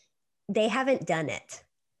work, they haven't done it.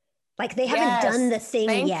 Like they haven't done Yes. the thing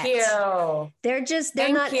Thank yet. you. They're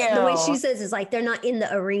Thank not, you. the way she says is like, they're not in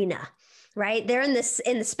the arena, right? They're in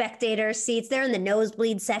the spectator seats. They're in the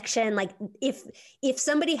nosebleed section. Like if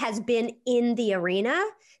somebody has been in the arena,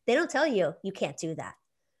 they don't tell you can't do that.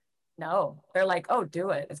 No, they're like, oh, do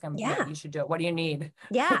it. It's gonna, Yeah. you should do it. What do you need?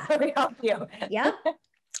 Yeah. Let me help you. Yep.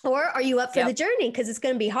 Or are you up for Yep. the journey? Because it's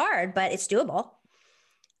going to be hard, but it's doable.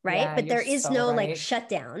 Right. Yeah, But there is so no like right.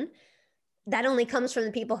 shutdown. That only comes from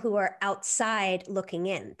the people who are outside looking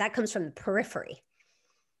in. That comes from the periphery.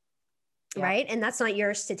 Yeah. Right. And that's not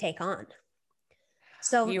yours to take on.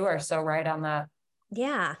 So You are so right on that.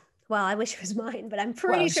 yeah. Well, I wish it was mine, but I'm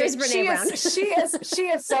pretty sure it's Brene Brown. She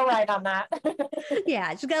is so right on that.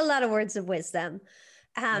 Yeah, she's got a lot of words of wisdom.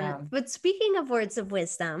 But speaking of words of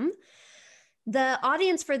wisdom, the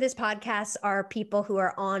audience for this podcast are people who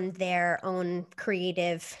are on their own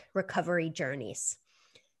creative recovery journeys.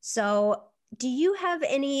 So, do you have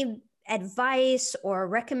any advice or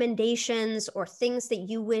recommendations or things that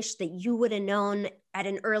you wish that you would have known at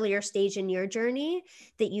an earlier stage in your journey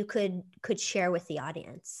that you could share with the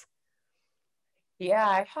audience? Yeah,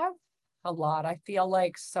 I have a lot. I feel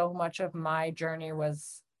like so much of my journey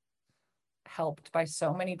was helped by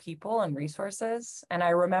so many people and resources. And I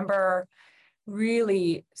remember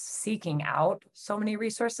really seeking out so many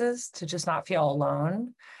resources to just not feel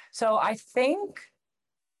alone. So I think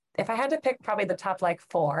if I had to pick probably the top like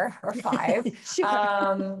 4 or 5,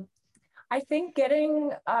 Sure. I think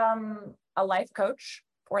getting a life coach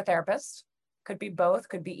or therapist, could be both,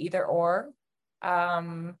 could be either or,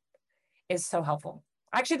 is so helpful.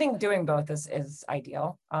 I actually think doing both is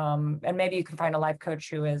ideal. And maybe you can find a life coach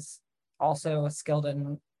who is also skilled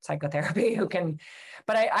in psychotherapy who can,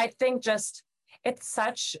 but I think just it's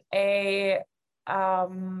such a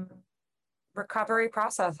recovery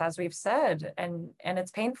process, as we've said, and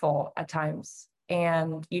it's painful at times,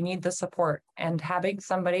 and you need the support, and having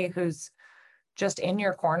somebody who's just in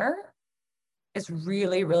your corner is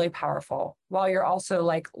really, really powerful, while you're also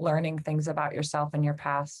like learning things about yourself and your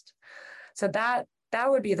past. So that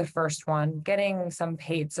would be the first one, getting some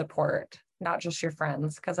paid support, not just your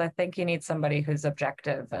friends, because I think you need somebody who's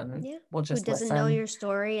objective and will just who doesn't listen. know your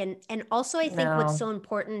story. And also I think what's No. so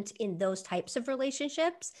important in those types of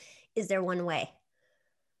relationships is they're one way.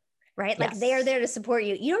 Right? Like they are there to support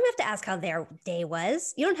you. You don't have to ask how their day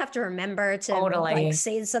was. You don't have to remember to like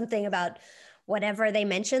say something about whatever they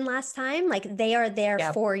mentioned last time, like they are there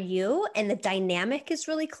Yep. for you, and the dynamic is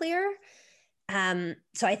really clear.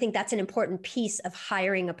 So I think that's an important piece of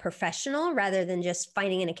hiring a professional rather than just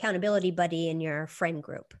finding an accountability buddy in your friend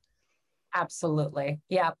group. Absolutely.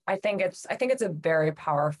 Yeah. I think it's a very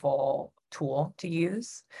powerful tool to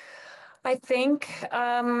use. I think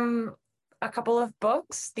a couple of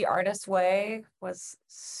books, The Artist's Way was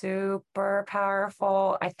super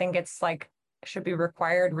powerful. I think it's like should be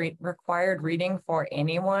required reading for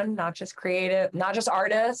anyone, not just creative, not just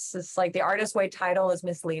artists. It's like The Artist's Way title is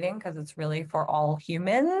misleading because it's really for all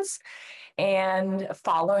humans, and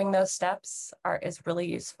following those steps is really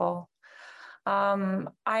useful.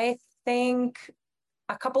 I think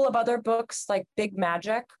a couple of other books like Big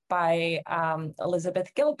Magic by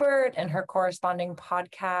Elizabeth Gilbert and her corresponding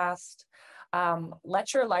podcast.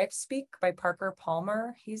 Let Your Life Speak by Parker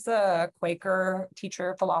Palmer. He's a Quaker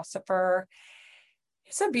teacher, philosopher.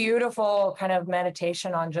 It's a beautiful kind of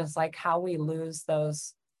meditation on just like how we lose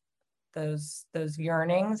those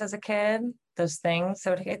yearnings as a kid, those things.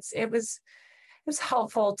 So it was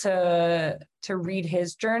helpful to read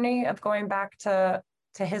his journey of going back to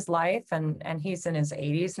his life, and he's in his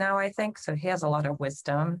 80s now, I think, so he has a lot of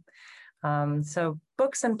wisdom. So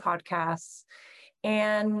books and podcasts.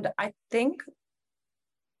 And I think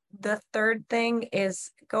the third thing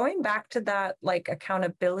is going back to that like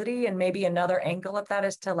accountability, and maybe another angle of that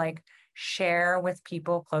is to like share with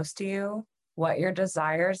people close to you what your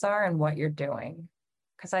desires are and what you're doing.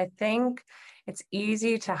 Because I think it's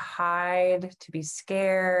easy to hide, to be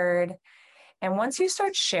scared. And once you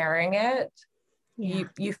start sharing it,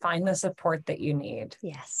 you find the support that you need.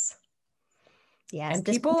 Yes. Yes. And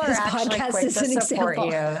people are actually quick to support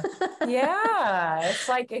you. Yeah. It's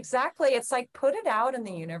like, exactly. It's like, put it out in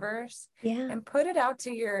the universe and put it out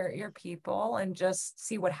to your people and just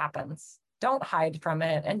see what happens. Don't hide from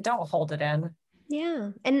it and don't hold it in. Yeah.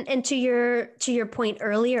 And to your point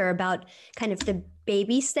earlier about kind of the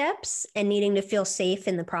baby steps and needing to feel safe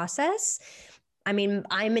in the process. I mean,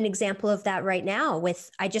 I'm an example of that right now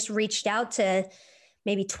I just reached out to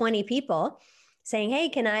maybe 20 people saying, hey,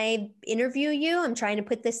 can I interview you? I'm trying to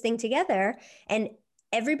put this thing together. And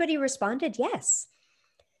everybody responded yes.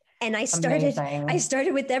 And I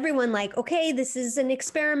started with everyone like, okay, this is an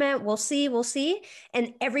experiment. We'll see.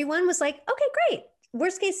 And everyone was like, okay, great.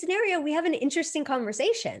 Worst case scenario, we have an interesting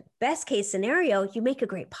conversation. Best case scenario, you make a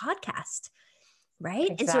great podcast. Right.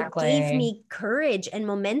 Exactly. And so it gave me courage and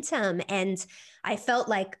momentum. And I felt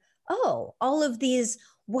like, oh, all of these,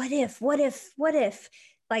 what if,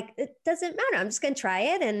 like, it doesn't matter. I'm just going to try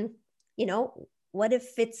it. And, what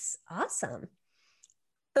if it's awesome?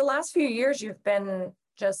 The last few years you've been,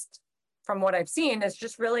 just from what I've seen, is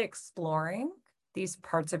just really exploring these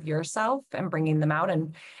parts of yourself and bringing them out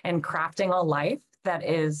and crafting a life that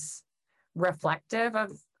is reflective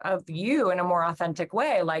of you in a more authentic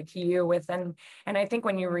way, like you within. And I think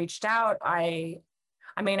when you reached out, I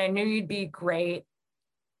knew you'd be great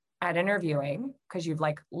at interviewing because you've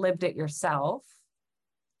like lived it yourself.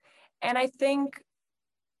 And I think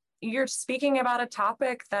you're speaking about a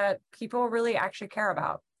topic that people really actually care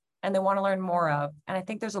about and they want to learn more of. And I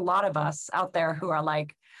think there's a lot of us out there who are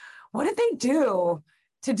like, what did they do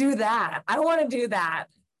to do that? I don't want to do that,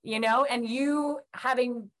 and you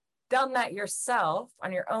having done that yourself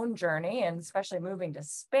on your own journey, and especially moving to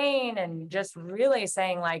Spain and just really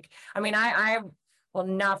saying like, I will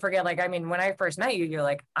not forget, when I first met you, you're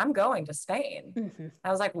like, I'm going to Spain. Mm-hmm. I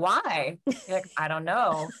was like, why? You're like, I don't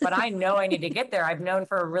know, but I know I need to get there. I've known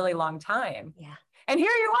for a really long time. Yeah. And here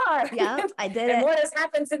you are. Yeah, I did and what has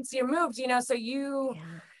happened since you moved, so you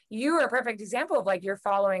are a perfect example of like, you're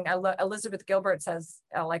following, Elizabeth Gilbert says,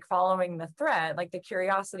 like following the thread, like the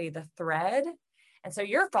curiosity, the thread. And so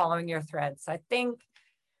you're following your threads. I think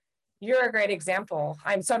you're a great example.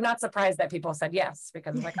 I'm not surprised that people said yes,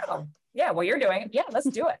 because I'm like, oh yeah, well, you're doing it. Yeah, let's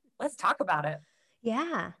do it. Let's talk about it.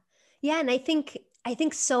 Yeah. Yeah. And I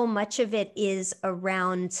think so much of it is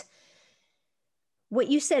around what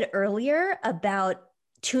you said earlier about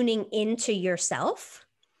tuning into yourself.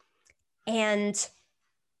 And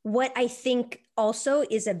what I think also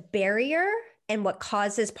is a barrier and what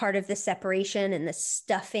causes part of the separation and the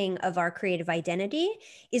stuffing of our creative identity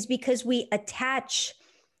is because we attach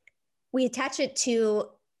it to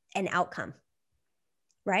an outcome,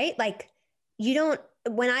 right? Like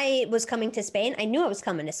when I was coming to Spain, I knew I was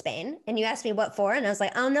coming to Spain, and you asked me what for, and I was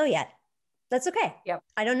like, I don't know yet. That's okay. Yep.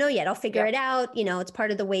 I don't know yet. I'll figure it out. It's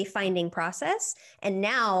part of the wayfinding process. And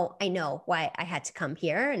now I know why I had to come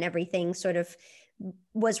here, and everything sort of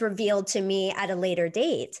was revealed to me at a later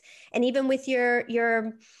date. And even with your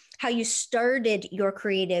how you started your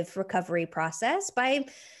creative recovery process by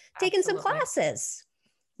taken some Absolutely. classes,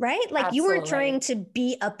 right? Like you weren't Absolutely. trying to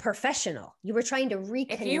be a professional. You were trying to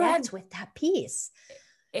reconnect with that piece.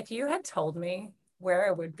 If you had told me where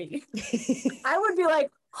I would be, I would be like,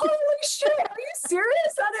 holy shit, are you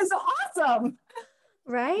serious? That is awesome.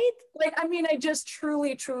 Right? Like, I mean, I just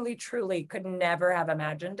truly, truly, truly could never have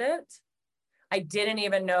imagined it. I didn't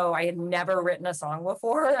even know. I had never written a song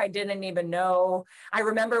before. I didn't even know. I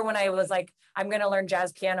remember when I was like, I'm going to learn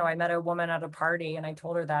jazz piano. I met a woman at a party and I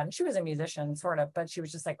told her that. And she was a musician, sort of, but she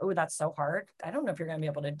was just like, oh, that's so hard. I don't know if you're going to be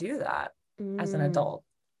able to do that as an adult.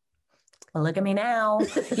 Well, look at me now.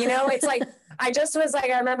 It's like, I just was like,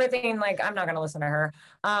 I remember thinking like, I'm not going to listen to her.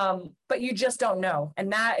 But you just don't know.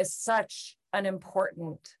 And that is such an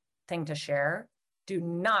important thing to share. Do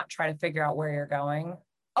not try to figure out where you're going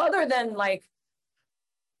other than like,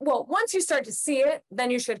 well, once you start to see it, then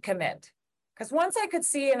you should commit. Because once I could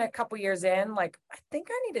see in a couple years in, like, I think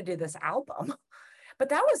I need to do this album. But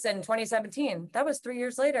that was in 2017. That was 3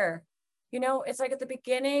 years later. It's like at the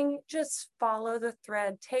beginning, just follow the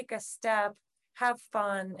thread, take a step, have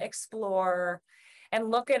fun, explore, and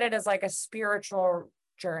look at it as like a spiritual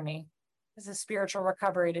journey, as a spiritual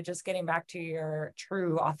recovery to just getting back to your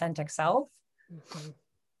true, authentic self. Mm-hmm.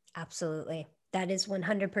 Absolutely. That is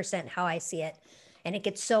 100% how I see it. And it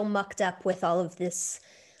gets so mucked up with all of this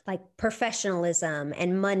like professionalism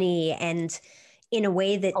and money, and in a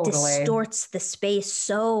way that distorts the space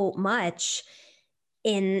so much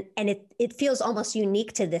and it feels almost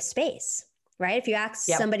unique to this space, right? If you ask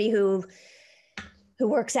somebody who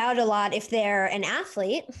works out a lot, if they're an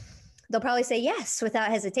athlete, they'll probably say yes without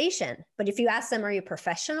hesitation. But if you ask them, are you a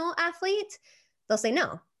professional athlete? They'll say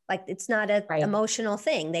no. Like it's not an emotional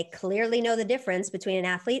thing. They clearly know the difference between an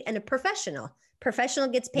athlete and a professional. Professional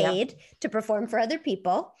gets paid to perform for other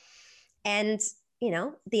people. And,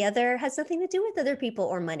 the other has nothing to do with other people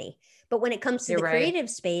or money. But when it comes to the creative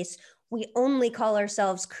space, we only call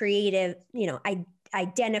ourselves creative,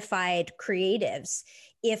 identified creatives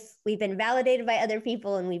if we've been validated by other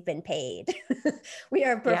people and we've been paid. We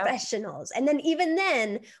are professionals. And then even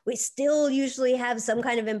then, we still usually have some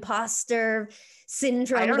kind of imposter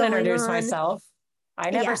syndrome. I don't going introduce on. myself.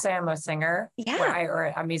 I never say I'm a singer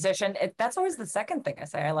or a musician. That's always the second thing I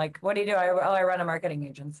say. I like, what do you do? I run a marketing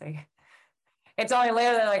agency. It's only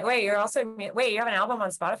later they're like, wait, you have an album on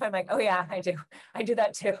Spotify? I'm like, oh yeah, I do. I do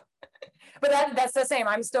that too. But that's the same.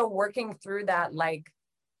 I'm still working through that. Like,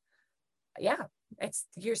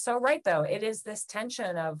 you're so right though. It is this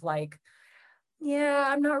tension of like,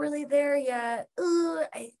 I'm not really there yet. Ooh,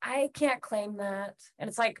 I can't claim that. And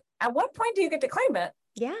it's like, at what point do you get to claim it?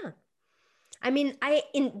 Yeah. I mean,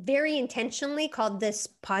 very intentionally called this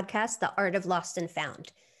podcast The Art of Lost and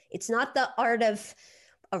Found. It's not the art of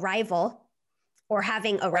arrival or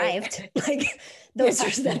having arrived. Like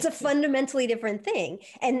that's a fundamentally different thing.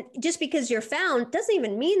 And just because you're found doesn't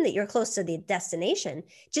even mean that you're close to the destination.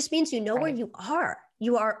 It just means you know where you are.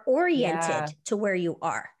 You are oriented to where you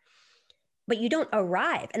are, but you don't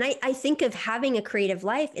arrive. And I think of having a creative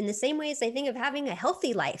life in the same way as I think of having a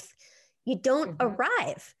healthy life. You don't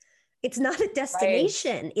arrive. It's not a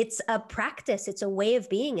destination. It's a practice. It's a way of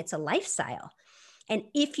being. It's a lifestyle. And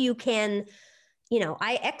if you can,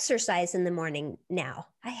 I exercise in the morning now.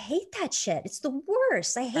 I hate that shit. It's the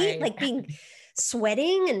worst. I hate like being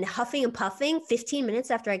sweating and huffing and puffing 15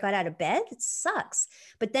 minutes after I got out of bed. It sucks.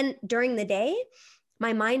 But then during the day,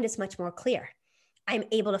 my mind is much more clear. I'm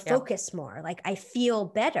able to focus more. Like I feel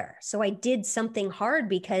better. So I did something hard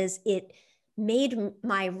because it made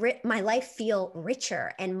my life feel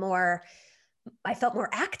richer and more, I felt more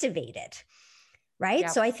activated. Right.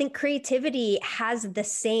 So I think creativity has the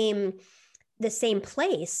same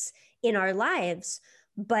place in our lives,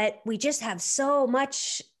 but we just have so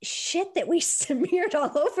much shit that we smeared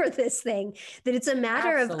all over this thing that it's a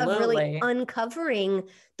matter of really uncovering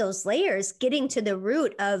those layers, getting to the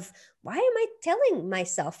root of why am I telling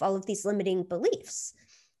myself all of these limiting beliefs?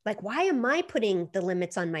 Like, why am I putting the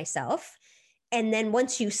limits on myself? And then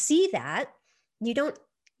once you see that, you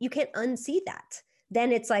can't unsee that.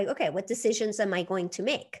 Then it's like, okay, what decisions am I going to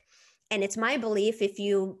make? And it's my belief, if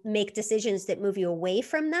you make decisions that move you away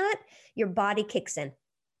from that, your body kicks in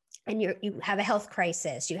and you have a health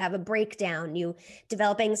crisis, you have a breakdown, you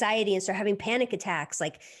develop anxiety and start having panic attacks.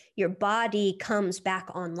 Like your body comes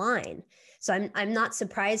back online. So I'm not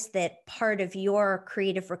surprised that part of your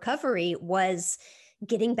creative recovery was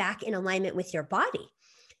getting back in alignment with your body.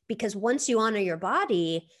 Because once you honor your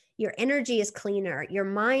body, your energy is cleaner, your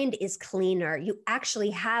mind is cleaner. You actually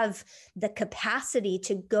have the capacity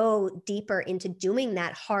to go deeper into doing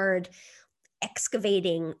that hard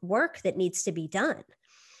excavating work that needs to be done.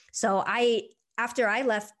 So after I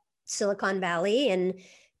left Silicon Valley and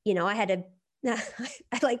I had a,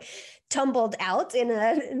 I like tumbled out in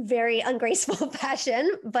a very ungraceful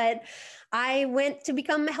fashion, but I went to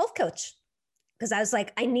become a health coach because I was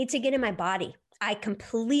like, I need to get in my body. I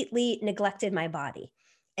completely neglected my body.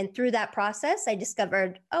 And through that process, I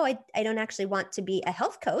discovered, I don't actually want to be a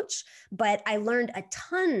health coach, but I learned a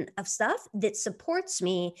ton of stuff that supports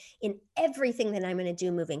me in everything that I'm going to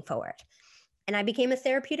do moving forward. And I became a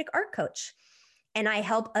therapeutic art coach. And I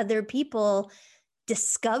help other people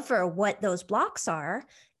discover what those blocks are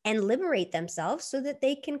and liberate themselves so that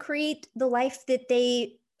they can create the life that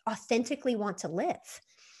they authentically want to live.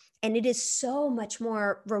 And it is so much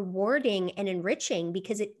more rewarding and enriching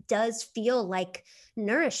because it does feel like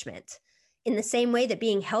nourishment in the same way that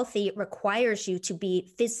being healthy requires you to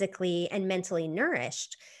be physically and mentally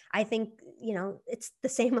nourished. I think, it's the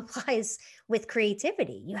same applies with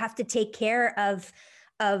creativity. You have to take care of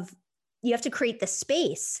you have to create the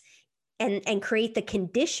space and create the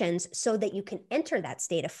conditions so that you can enter that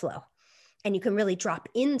state of flow and you can really drop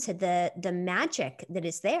into the magic that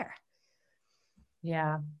is there.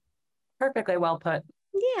 Yeah. Perfectly well put.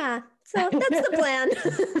 Yeah. So that's the plan.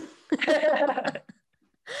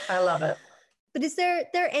 I love it. But is there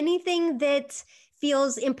anything that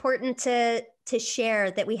feels important to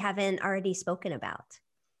share that we haven't already spoken about?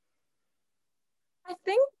 I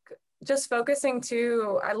think just focusing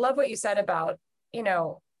too, I love what you said about,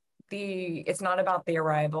 it's not about the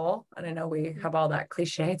arrival. And I know we have all that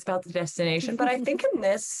cliche, it's about the destination, but I think in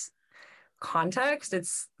this context,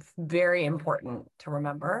 it's very important to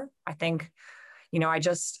remember. I think, I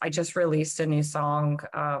just released a new song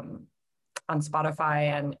on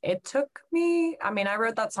Spotify, and it took me, I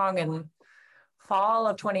wrote that song in fall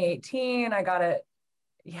of 2018. I got it,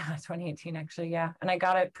 2018 actually, yeah. And I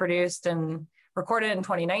got it produced and recorded in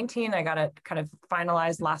 2019. I got it kind of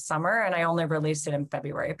finalized last summer, and I only released it in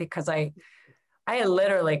February because I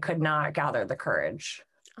literally could not gather the courage.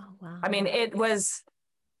 Oh, wow. It was,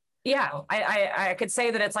 I could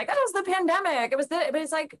say that it's like, it was the pandemic. It was but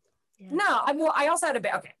it's like, no, I also had a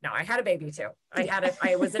baby. Okay, no, I had a baby too.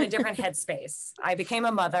 I was in a different headspace. I became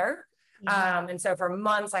a mother. Yeah. And so for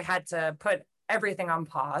months I had to put everything on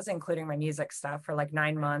pause, including my music stuff, for like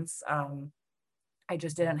 9 months. I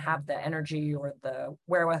just didn't have the energy or the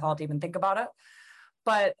wherewithal to even think about it.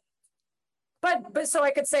 But so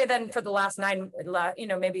I could say then for the last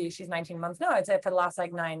maybe she's 19 months. No, I'd say for the last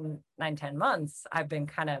like 10 months, I've been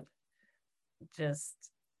kind of just,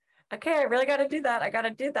 okay, I really got to do that. I got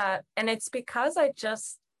to do that. And it's because I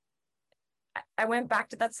went back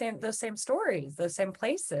to those same stories, those same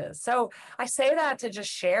places. So I say that to just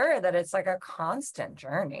share that it's like a constant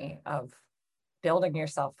journey of building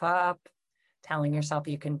yourself up, telling yourself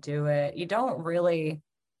you can do it. You don't really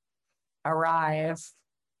arrive.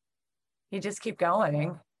 You just keep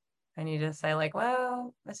going, and you just say like,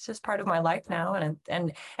 well, it's just part of my life now.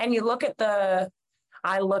 And you look at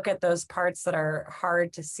I look at those parts that are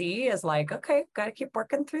hard to see as like, okay, got to keep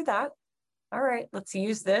working through that. All right, let's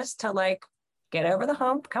use this to like get over the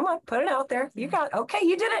hump. Come on, put it out there. You got, okay,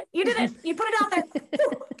 you did it. You put it out there.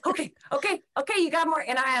 Okay, you got more.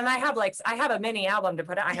 And I have a mini album to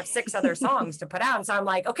put out. I have 6 other songs to put out. And so I'm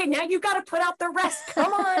like, okay, now you got to put out the rest.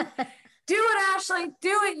 Come on, do it, Ashley,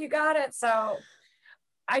 do it. You got it. So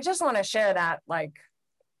I just want to share that, like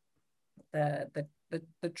the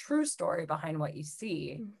true story behind what you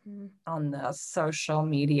see on the social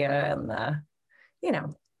media and the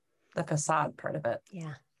facade part of it.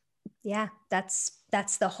 Yeah, that's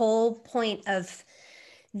the whole point of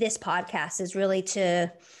this podcast, is really to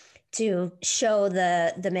show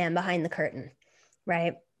the man behind the curtain,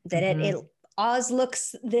 right? That it Oz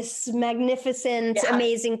looks this magnificent,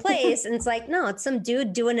 amazing place, and it's like, no, it's some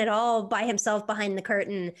dude doing it all by himself behind the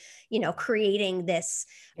curtain, creating this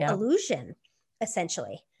illusion,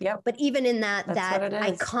 essentially. Yeah. But even in that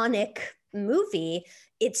iconic movie,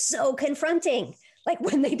 it's so confronting. Like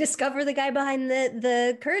when they discover the guy behind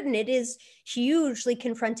the curtain, it is hugely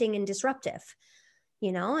confronting and disruptive,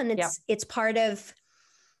 and it's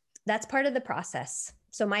that's part of the process.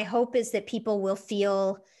 So my hope is that people will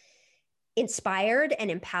feel inspired and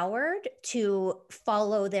empowered to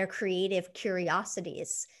follow their creative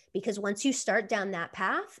curiosities, because once you start down that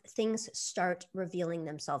path, things start revealing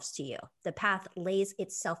themselves to you. The path lays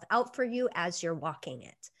itself out for you as you're walking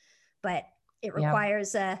it, but it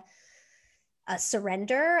requires a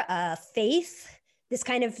surrender, a faith, this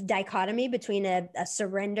kind of dichotomy between a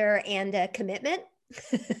surrender and a commitment,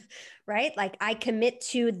 right? Like I commit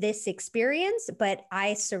to this experience, but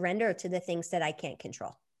I surrender to the things that I can't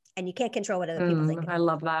control. And you can't control what other people think. I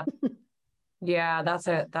love that. Yeah, that's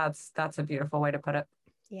it. That's a beautiful way to put it.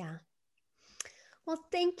 Yeah. Well,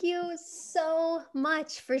 thank you so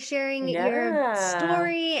much for sharing your Yeah.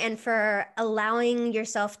 story and for allowing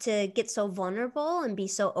yourself to get so vulnerable and be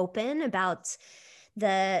so open about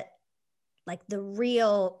the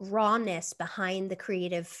real rawness behind the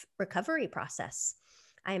creative recovery process.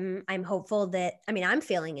 I'm hopeful that, I'm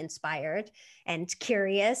feeling inspired and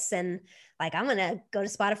curious, and like I'm gonna go to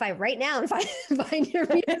Spotify right now and find your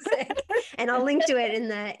music, and I'll link to it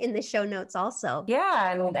in the show notes also.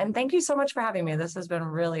 Yeah, and thank you so much for having me. This has been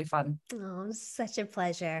really fun. Oh, such a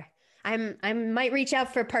pleasure. I might reach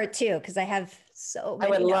out for part 2 because I have so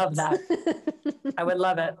many I would love notes. that. I would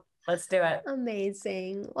love it. Let's do it.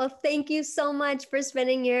 Amazing. Well, thank you so much for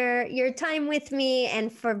spending your time with me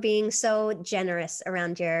and for being so generous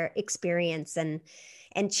around your experience, and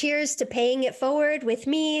cheers to paying it forward with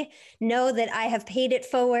me. Know that I have paid it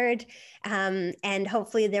forward, and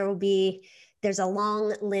hopefully there's a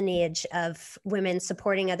long lineage of women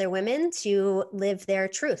supporting other women to live their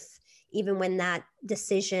truth, even when that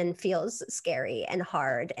decision feels scary and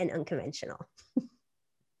hard and unconventional.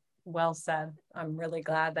 Well said. I'm really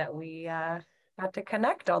glad that we got to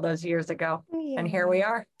connect all those years ago. Yeah. And here we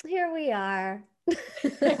are. Here we are.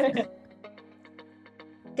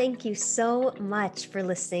 Thank you so much for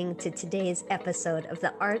listening to today's episode of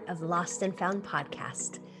the Art of Lost and Found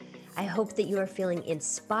podcast. I hope that you are feeling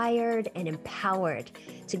inspired and empowered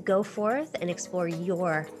to go forth and explore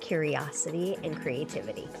your curiosity and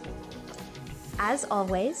creativity. As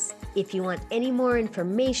always, if you want any more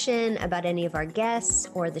information about any of our guests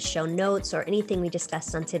or the show notes or anything we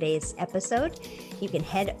discussed on today's episode, you can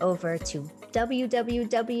head over to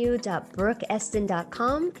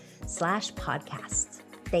www.brookeeston.com/podcast.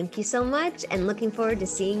 Thank you so much, and looking forward to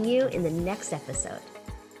seeing you in the next episode.